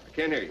 louder. I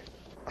can't hear you.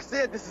 I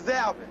said this is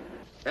Alvin.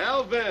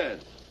 Alvin!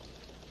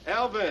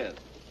 Alvin!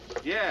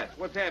 Yes,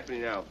 what's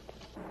happening, Alvin?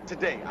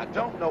 Today, I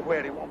don't know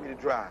where they want me to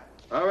drive.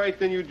 All right,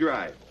 then you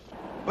drive.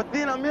 But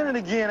then I'm in it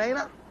again, ain't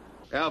I?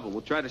 Alvin,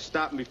 we'll try to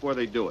stop them before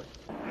they do it.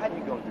 How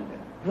you gonna do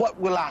that? What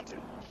will I do?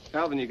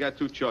 Alvin, you got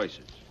 2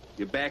 choices.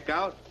 You back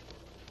out,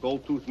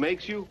 Goldtooth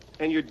makes you,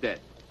 and you're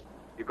dead.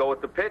 You go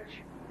with the pitch,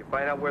 you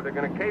find out where they're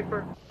gonna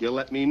caper, you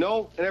let me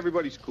know, and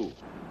everybody's cool.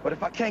 But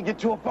if I can't get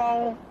to a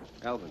phone?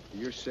 Alvin, for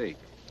your sake,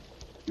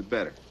 you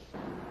better.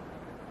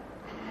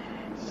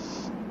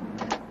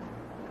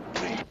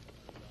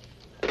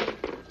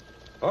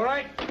 All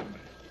right.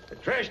 The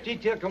trash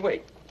detail can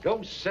wait.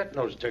 Go set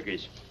those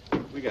turkeys.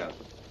 We got it.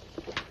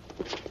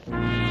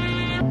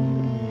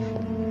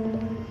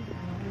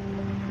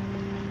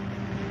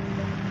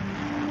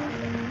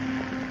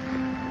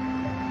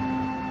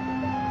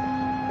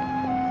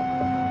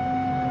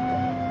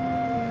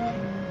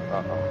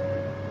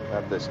 Uh-oh.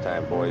 Not this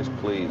time, boys,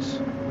 please.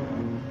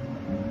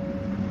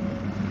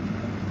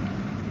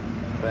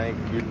 Thank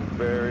you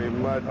very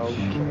much. Okay.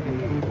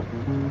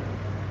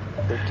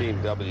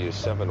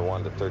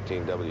 13W71 to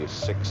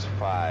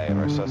 13W65.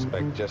 Our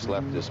suspect just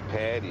left his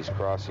pad. He's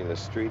crossing the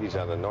street. He's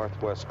on the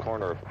northwest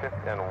corner of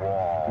 5th and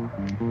Wall.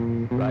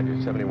 Roger,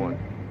 71.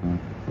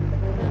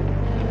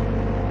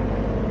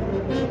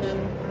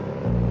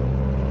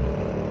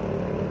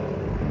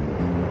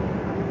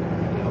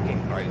 Okay.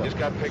 All right, he just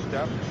got picked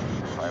up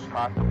by a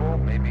possible,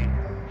 maybe,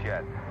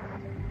 jet.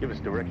 Give us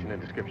direction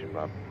and description,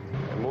 Bob.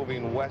 They're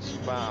moving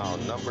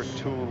westbound, number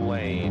 2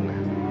 lane.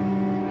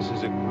 This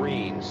is a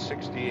green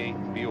 68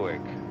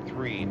 Buick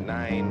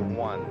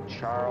 391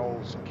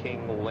 Charles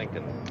King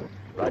Lincoln.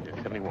 Roger,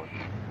 71.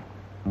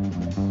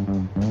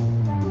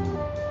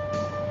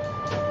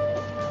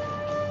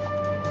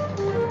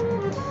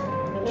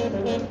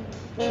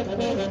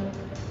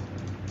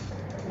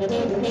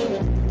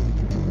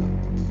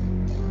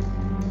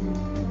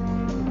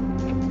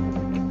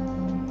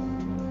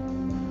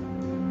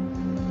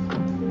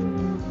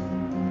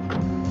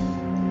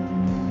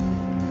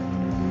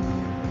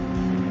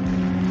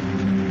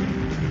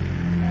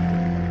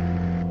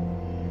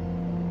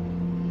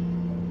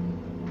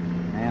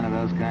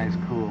 Guy's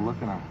cool.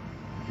 Look at him.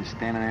 He's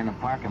standing there in the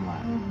parking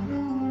lot.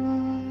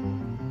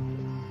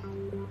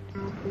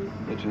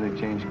 Bet you they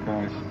change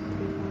cars.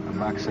 The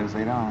box says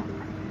they don't.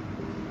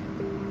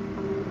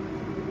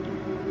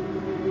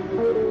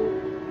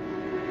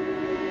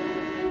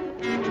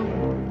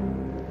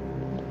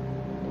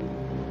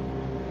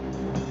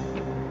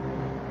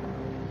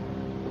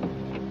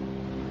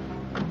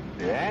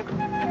 Yeah?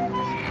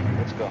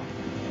 Let's go.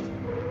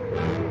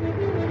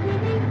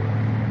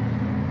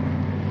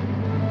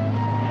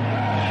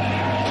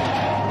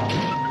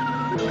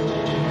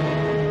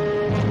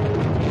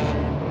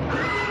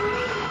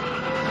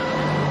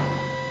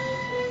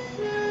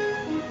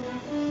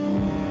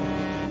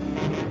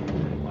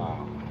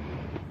 Wow.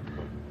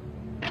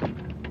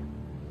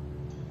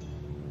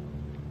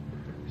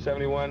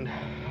 71,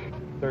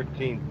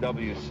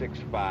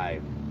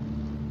 13W65.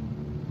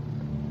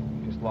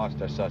 Just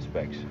lost our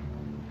suspects.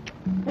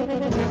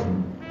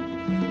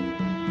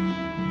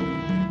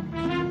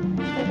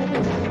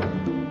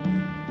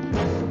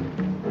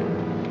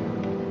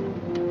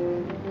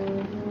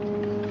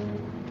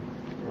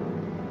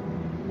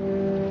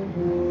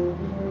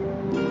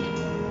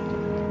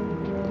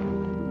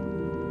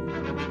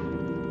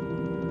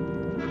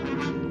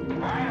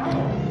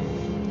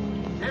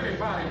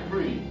 Everybody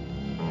free.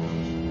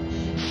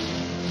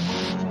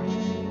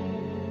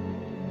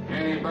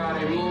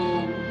 Anybody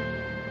move,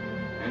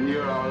 and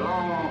you're a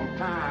long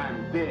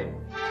time dead.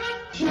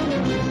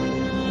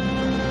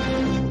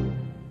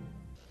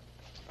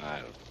 I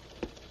don't know.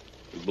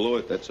 You blew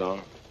it, that's all.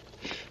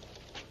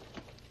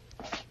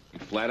 You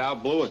flat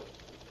out blew it.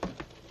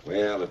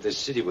 Well, if this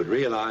city would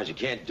realize you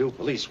can't do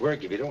police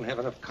work if you don't have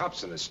enough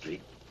cops on the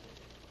street,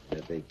 and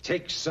if they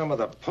take some of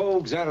the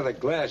pogues out of the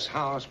glass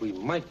house, we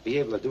might be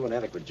able to do an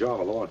adequate job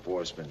of law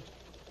enforcement.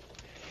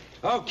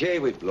 Okay,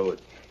 we blew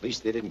it. At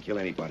least they didn't kill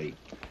anybody.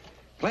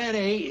 Plan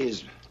A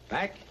is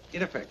back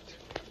in effect.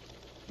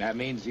 That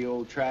means the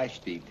old trash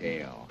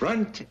detail.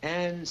 Front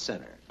and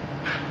center.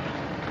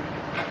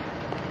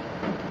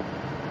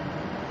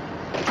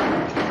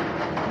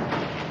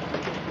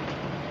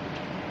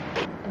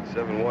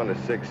 71 to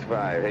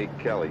 65. Hey,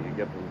 Kelly, you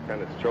got the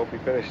lieutenant's trophy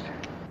finished?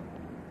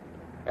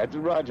 That's a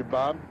Roger,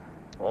 Bob.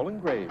 All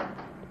engraved.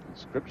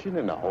 Inscription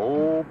and a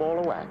whole ball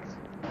of wax.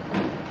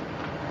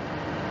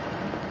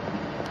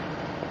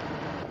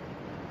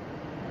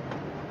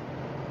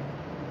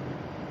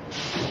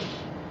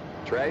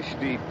 Trash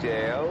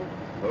detail.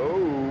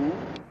 Oh.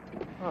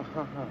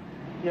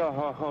 Yo,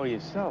 ho,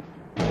 yourself.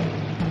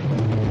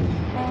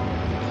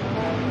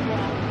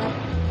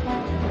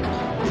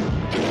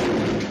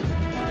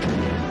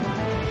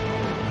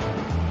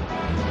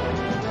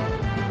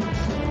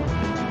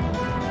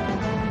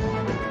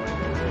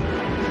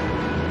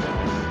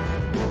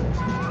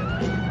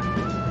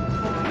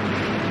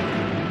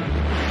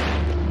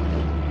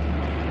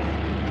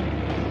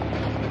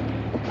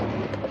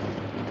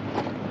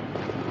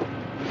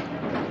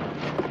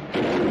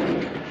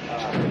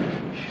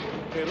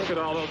 Hey, look at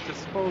all those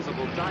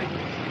disposable diapers.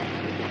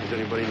 Does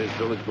anybody in this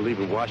village believe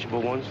in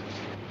washable ones?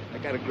 I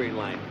got a great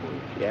line for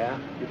you. Yeah?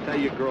 You tell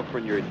your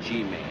girlfriend you're a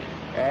G-man.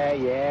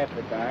 Yeah,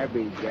 for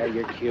garbage. Yeah,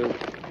 you're cute.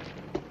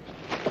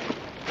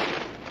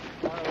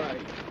 All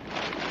right.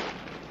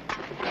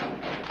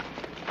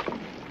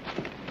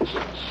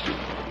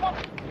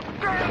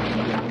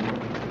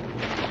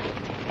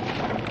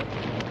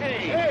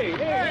 Hey!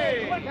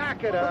 Hey,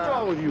 knock it up. What's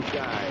wrong with you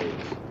guys?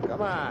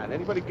 Come on.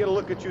 Anybody get a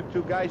look at you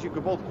two guys? You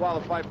could both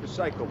qualify for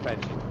psycho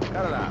pension.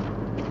 Cut it out.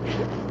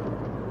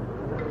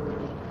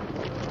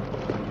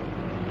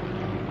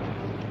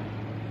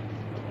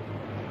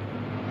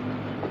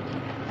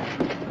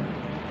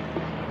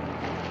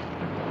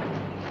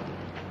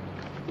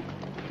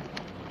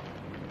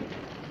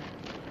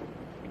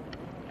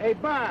 Hey,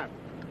 Bob.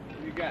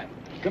 What you got?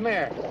 Come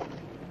here.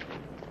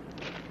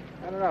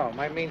 I don't know. It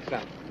might mean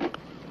something.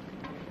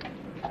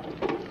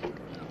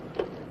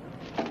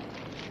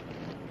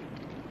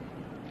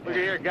 Look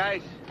here,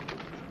 guys.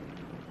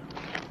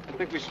 I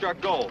think we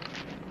struck gold.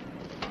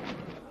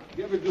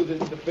 You ever do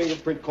the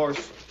fingerprint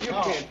course? You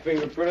can't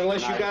fingerprint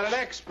unless you got an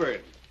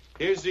expert.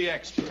 Here's the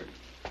expert.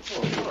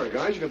 Oh, sorry,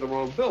 guys. You got the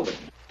wrong building.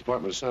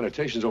 Department of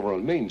Sanitation's over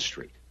on Main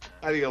Street.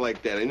 How do you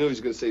like that? I knew he was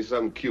going to say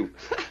something cute.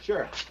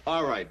 Sure.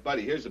 All right,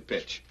 buddy, here's the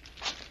pitch.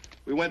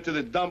 We went to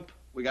the dump.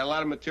 We got a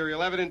lot of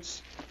material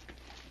evidence.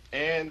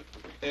 And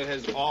it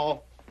has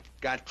all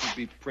got to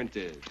be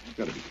printed. You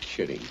gotta be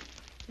kidding.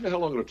 You know how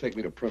long it'll take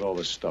me to print all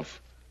this stuff?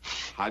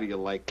 How do you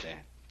like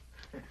that?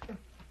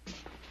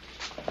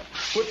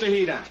 Put the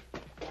heat on.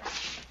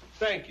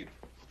 Thank you.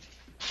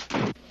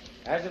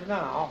 As of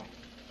now,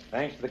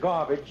 thanks to the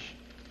garbage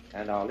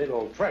and our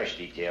little trash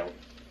detail,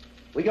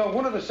 we got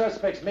one of the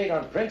suspects made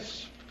on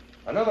prints,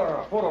 another on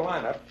a photo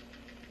lineup.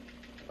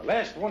 The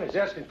last one is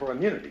asking for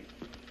immunity.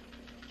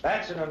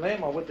 Batson and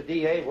Lim are with the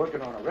DA working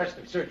on arrest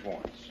and search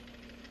warrants.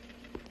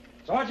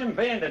 Sergeant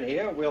Vanden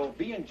here will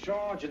be in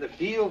charge in the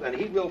field, and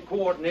he will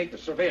coordinate the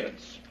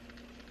surveillance.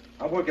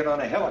 I'm working on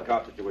a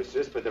helicopter to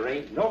assist, but there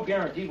ain't no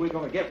guarantee we're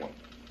going to get one.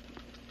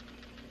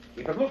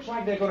 If it looks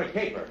like they're going to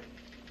caper,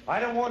 I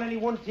don't want any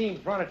one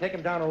team trying to take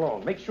them down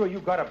alone. Make sure you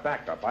got a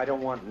backup. I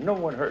don't want no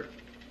one hurt.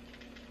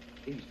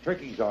 These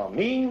turkeys are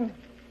mean.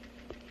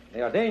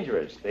 They are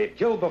dangerous. They've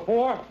killed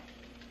before.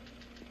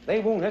 They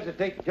won't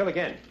hesitate to kill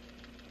again.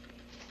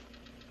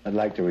 I'd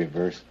like to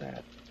reverse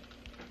that.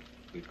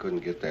 We couldn't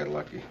get that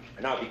lucky.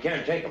 Now, if you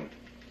can't take them,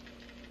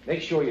 make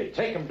sure you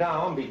take them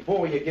down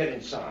before you get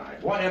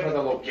inside, whatever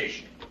the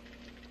location.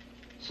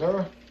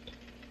 Sir?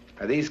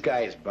 Are these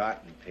guys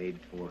bought and paid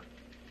for?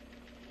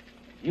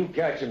 You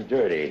catch them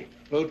dirty.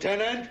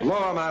 Lieutenant? Blow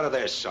them out of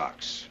their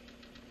socks.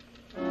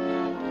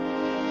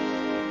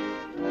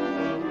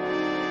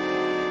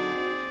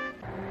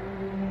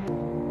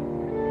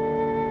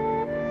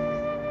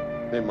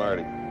 Hey,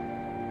 Marty.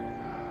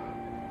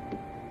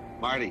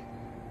 Marty.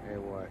 Hey,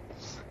 what?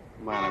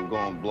 Come on, I'm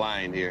going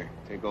blind here.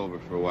 Take over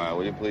for a while,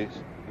 will you, please?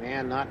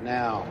 Man, not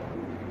now.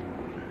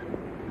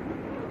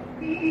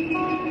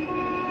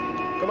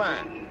 Come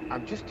on.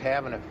 I'm just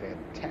having a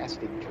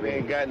fantastic We dream.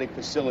 ain't got any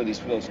facilities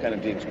for those kind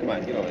of dreams. Come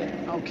on, get over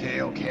there.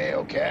 Okay.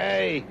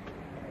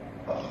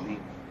 Oh. You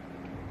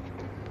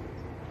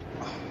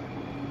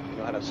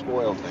know how to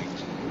spoil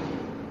things.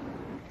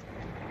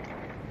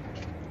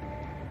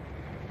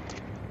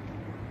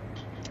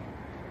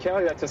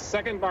 Kelly, that's the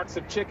second box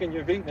of chicken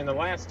you've eaten in the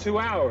last 2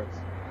 hours.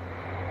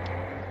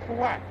 For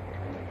what?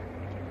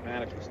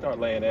 Man, if you start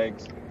laying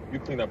eggs, you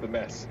clean up the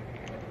mess.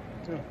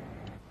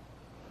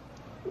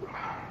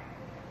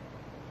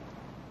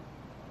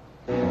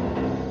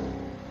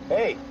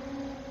 Hey.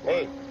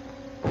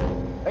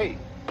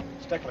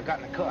 Steckler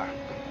got in the car.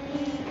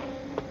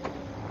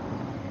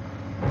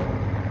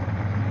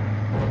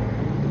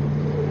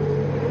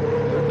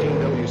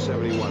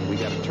 W71, we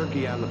got a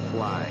turkey on the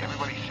fly.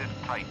 Everybody sit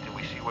tight till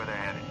we see where they're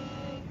headed.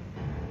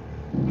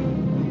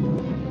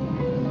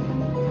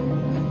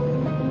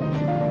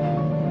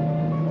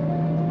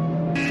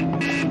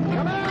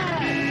 Come on!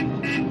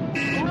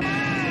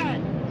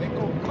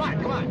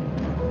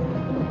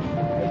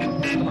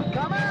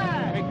 Come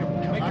on! Make your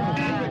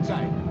move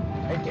inside.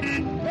 Pick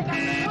up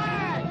the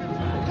flag!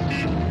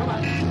 Come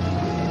on.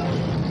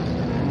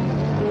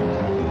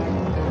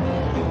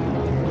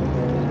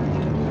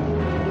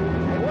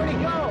 Hey, where'd he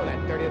go, that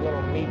dirty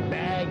little meat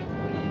bag?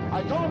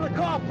 I told him to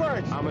call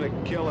first. I'm gonna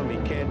kill him. He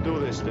can't do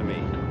this to me.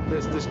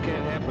 This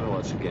can't happen to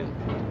us again.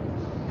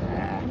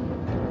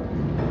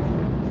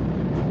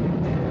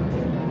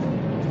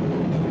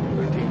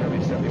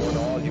 13W71 to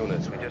all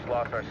units. We just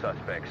lost our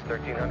suspects.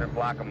 1300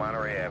 block of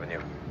Monterey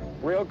Avenue.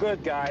 Real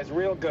good, guys,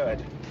 real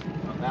good.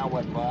 Now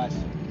what, boss?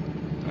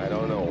 I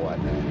don't know what.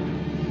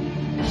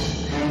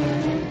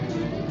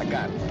 I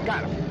got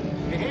him.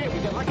 Hey, we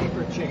got lucky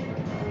for a change.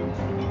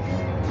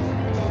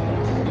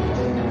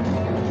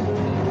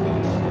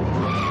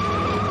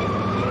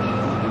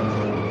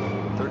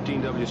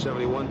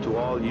 W71 to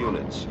all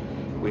units.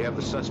 We have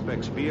the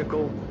suspect's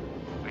vehicle.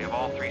 We have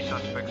all 3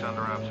 suspects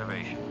under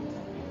observation.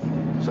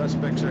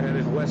 Suspects are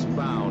headed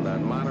westbound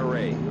on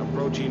Monterey,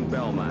 approaching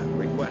Belmont.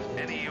 Request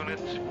Any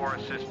units for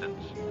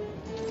assistance?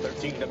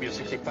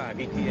 13W65,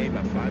 ETA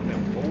about 5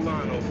 minutes. Hold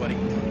on, old buddy.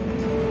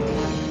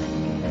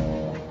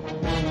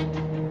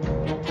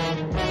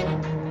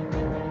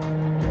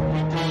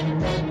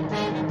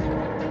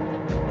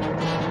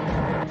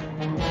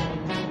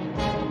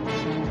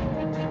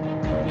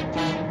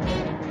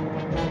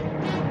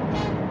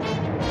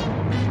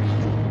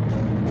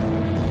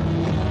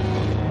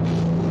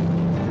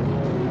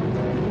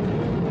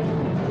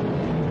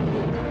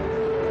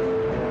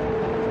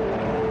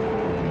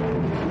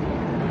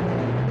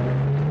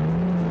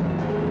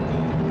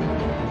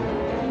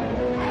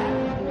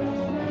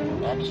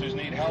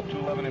 help,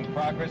 211 in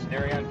progress,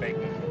 area on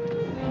Bacon.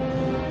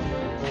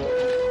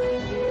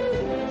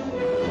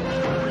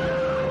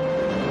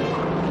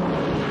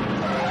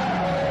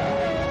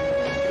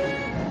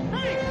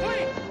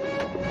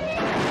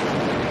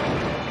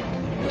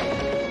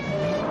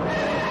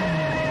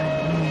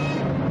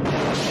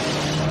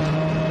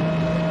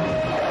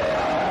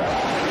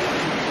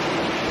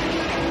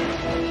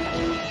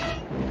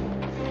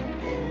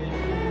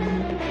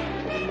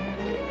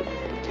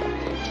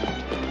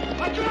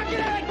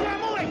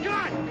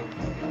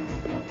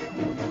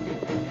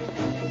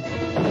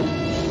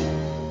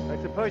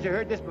 You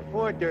heard this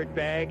before,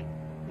 dirtbag.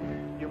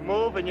 You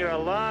move and you're a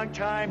long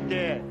time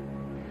dead.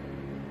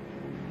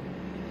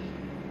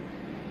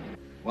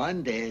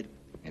 One dead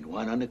and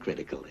one on the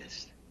critical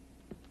list.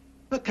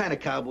 What kind of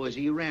cowboys are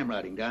you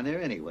ramrodding down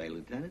there anyway,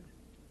 Lieutenant?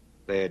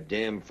 They're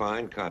damn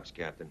fine cops,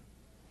 Captain.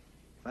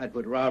 If I'd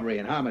put robbery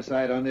and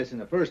homicide on this in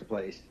the first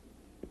place,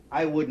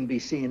 I wouldn't be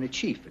seeing the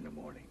chief in the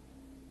morning.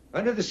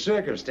 Under the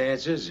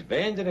circumstances,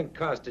 Vanden and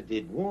Costa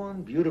did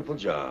one beautiful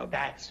job.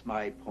 That's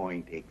my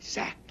point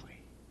exactly.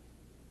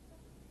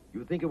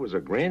 You think it was a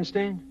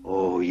grandstand?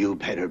 Oh, you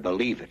better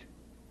believe it.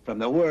 From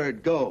the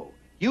word go.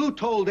 You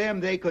told them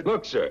they could...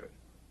 Look, sir,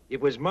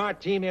 it was my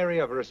team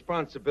area of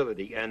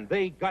responsibility, and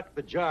they got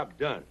the job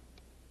done.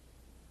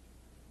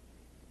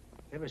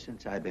 Ever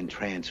since I've been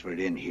transferred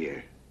in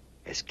here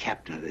as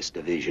captain of this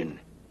division,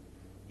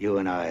 you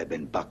and I have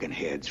been bucking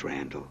heads,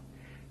 Randall.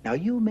 Now,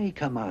 you may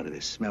come out of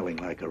this smelling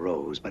like a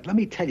rose, but let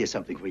me tell you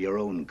something for your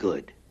own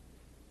good.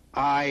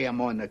 I am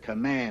on the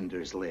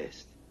commander's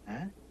list,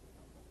 huh?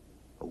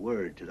 A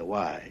word to the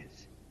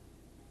wise.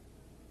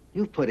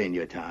 You've put in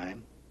your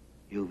time.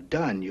 You've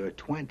done your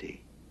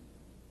 20.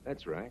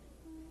 That's right.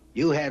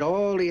 You had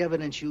all the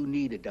evidence you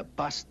needed to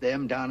bust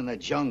them down in the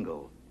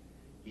jungle.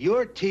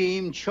 Your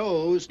team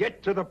chose...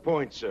 Get to the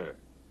point, sir.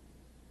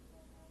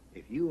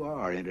 If you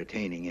are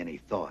entertaining any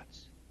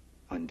thoughts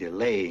on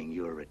delaying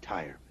your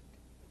retirement,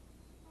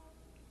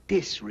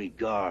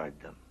 disregard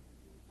them.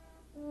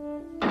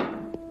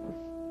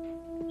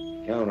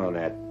 Count on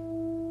that.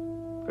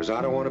 Because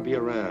I don't want to be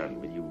around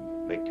when you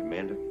make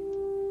commander.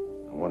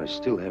 I want to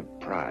still have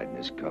pride in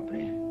this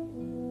company.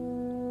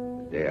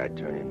 The day I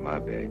turn in my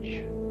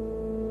badge.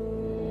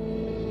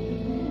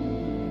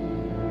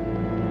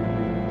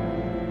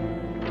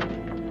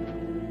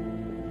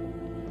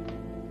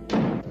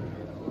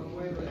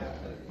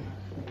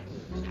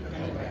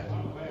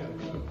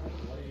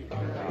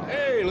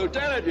 Hey,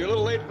 Lieutenant, you're a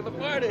little late for the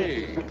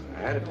party. I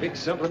had to pick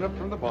something up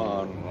from the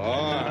barn. Oh,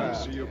 I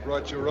see you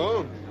brought your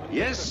own.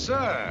 Yes,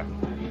 sir.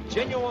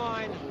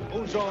 Genuine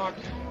Ozark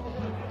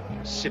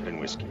sipping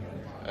whiskey.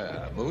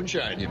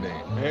 Moonshine, you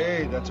mean?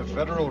 Hey, that's a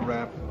federal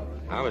rap.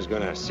 I was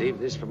gonna save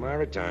this for my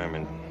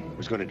retirement.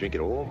 Was gonna drink it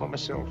all by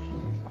myself.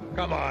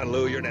 Come on,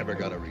 Lou, you're never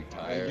gonna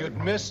retire. You'd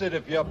miss it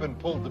if you up and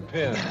pulled the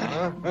pin,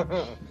 huh?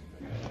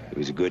 It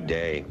was a good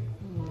day.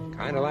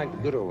 Kind of like the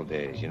good old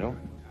days, you know?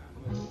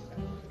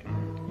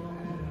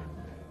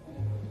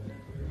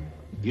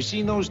 You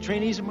seen those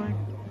trainees of mine?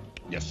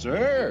 Yes,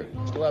 sir.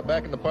 Still out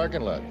back in the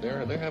parking lot.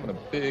 They're having a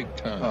big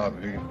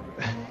time.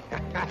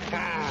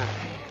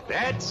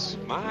 That's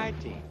my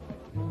team.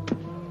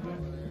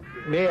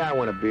 Me, I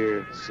want a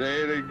beer.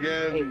 Say it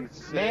again.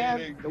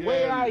 Man, the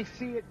way I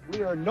see it,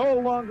 we are no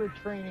longer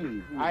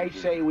trainees. I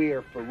say we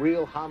are for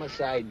real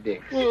homicide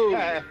dicks. You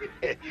made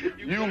it.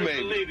 You better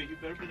believe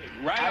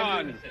it. Right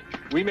on.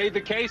 We made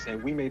the case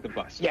and we made the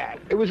bust. Yeah,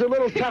 it was a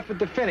little tough at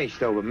the finish,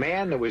 though, but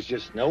man, there was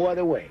just no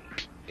other way.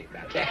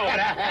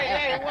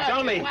 Hey, what?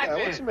 Tell me.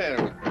 What's the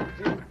matter with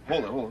you?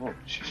 Hold on.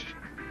 Shh.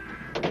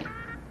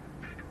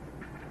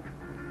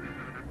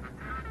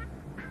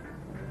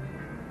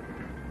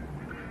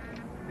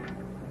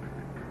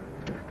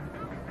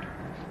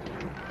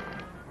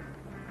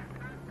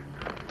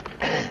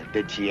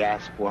 Did she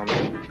ask for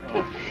me?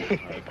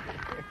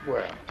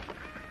 Well,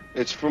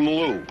 It's from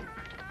Lou.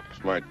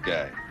 Smart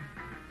guy.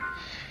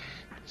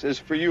 Says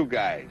for you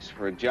guys,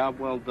 for a job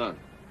well done.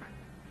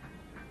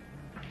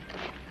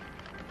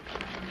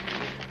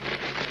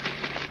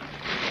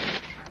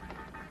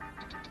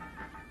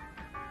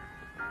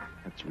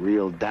 that's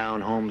real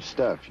down-home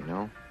stuff, you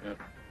know? Yep.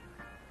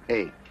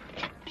 Hey.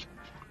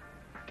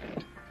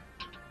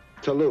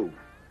 To Lou.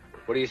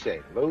 What do you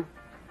say, Lou?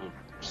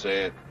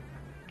 Say it.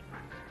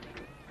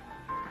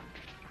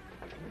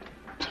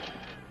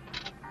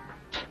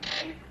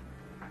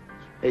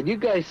 Hey, do you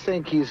guys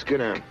think he's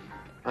gonna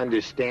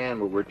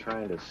understand what we're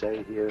trying to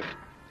say here?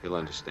 He'll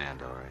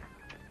understand, all right.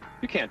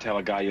 You can't tell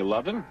a guy you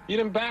love him. You'd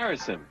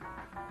embarrass him.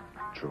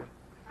 True.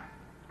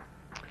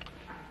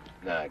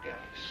 Nah,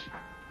 guys.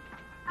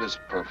 This is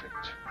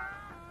perfect.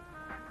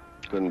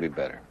 Couldn't be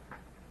better.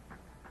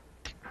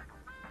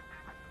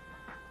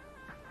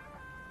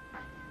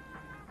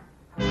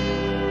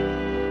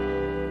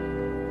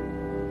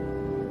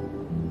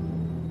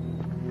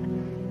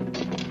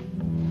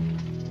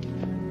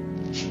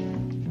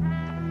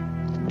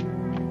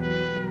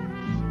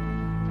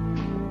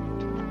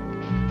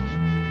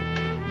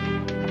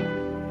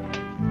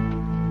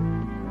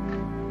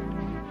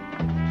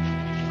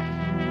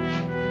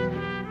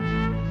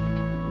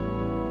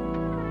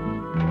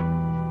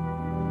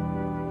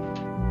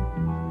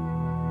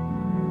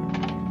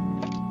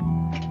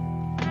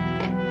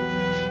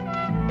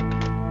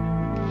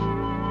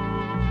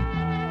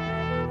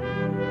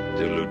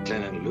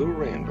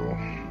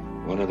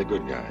 One of the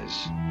good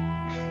guys.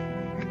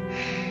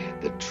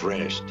 The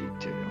trash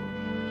detail.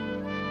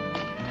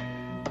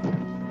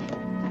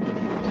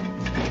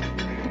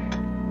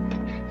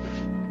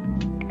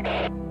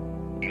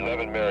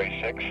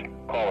 Mary 6,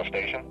 call the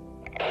station.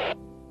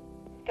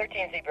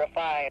 13 Zebra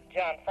 5,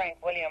 John Frank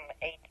William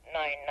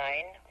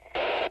 899,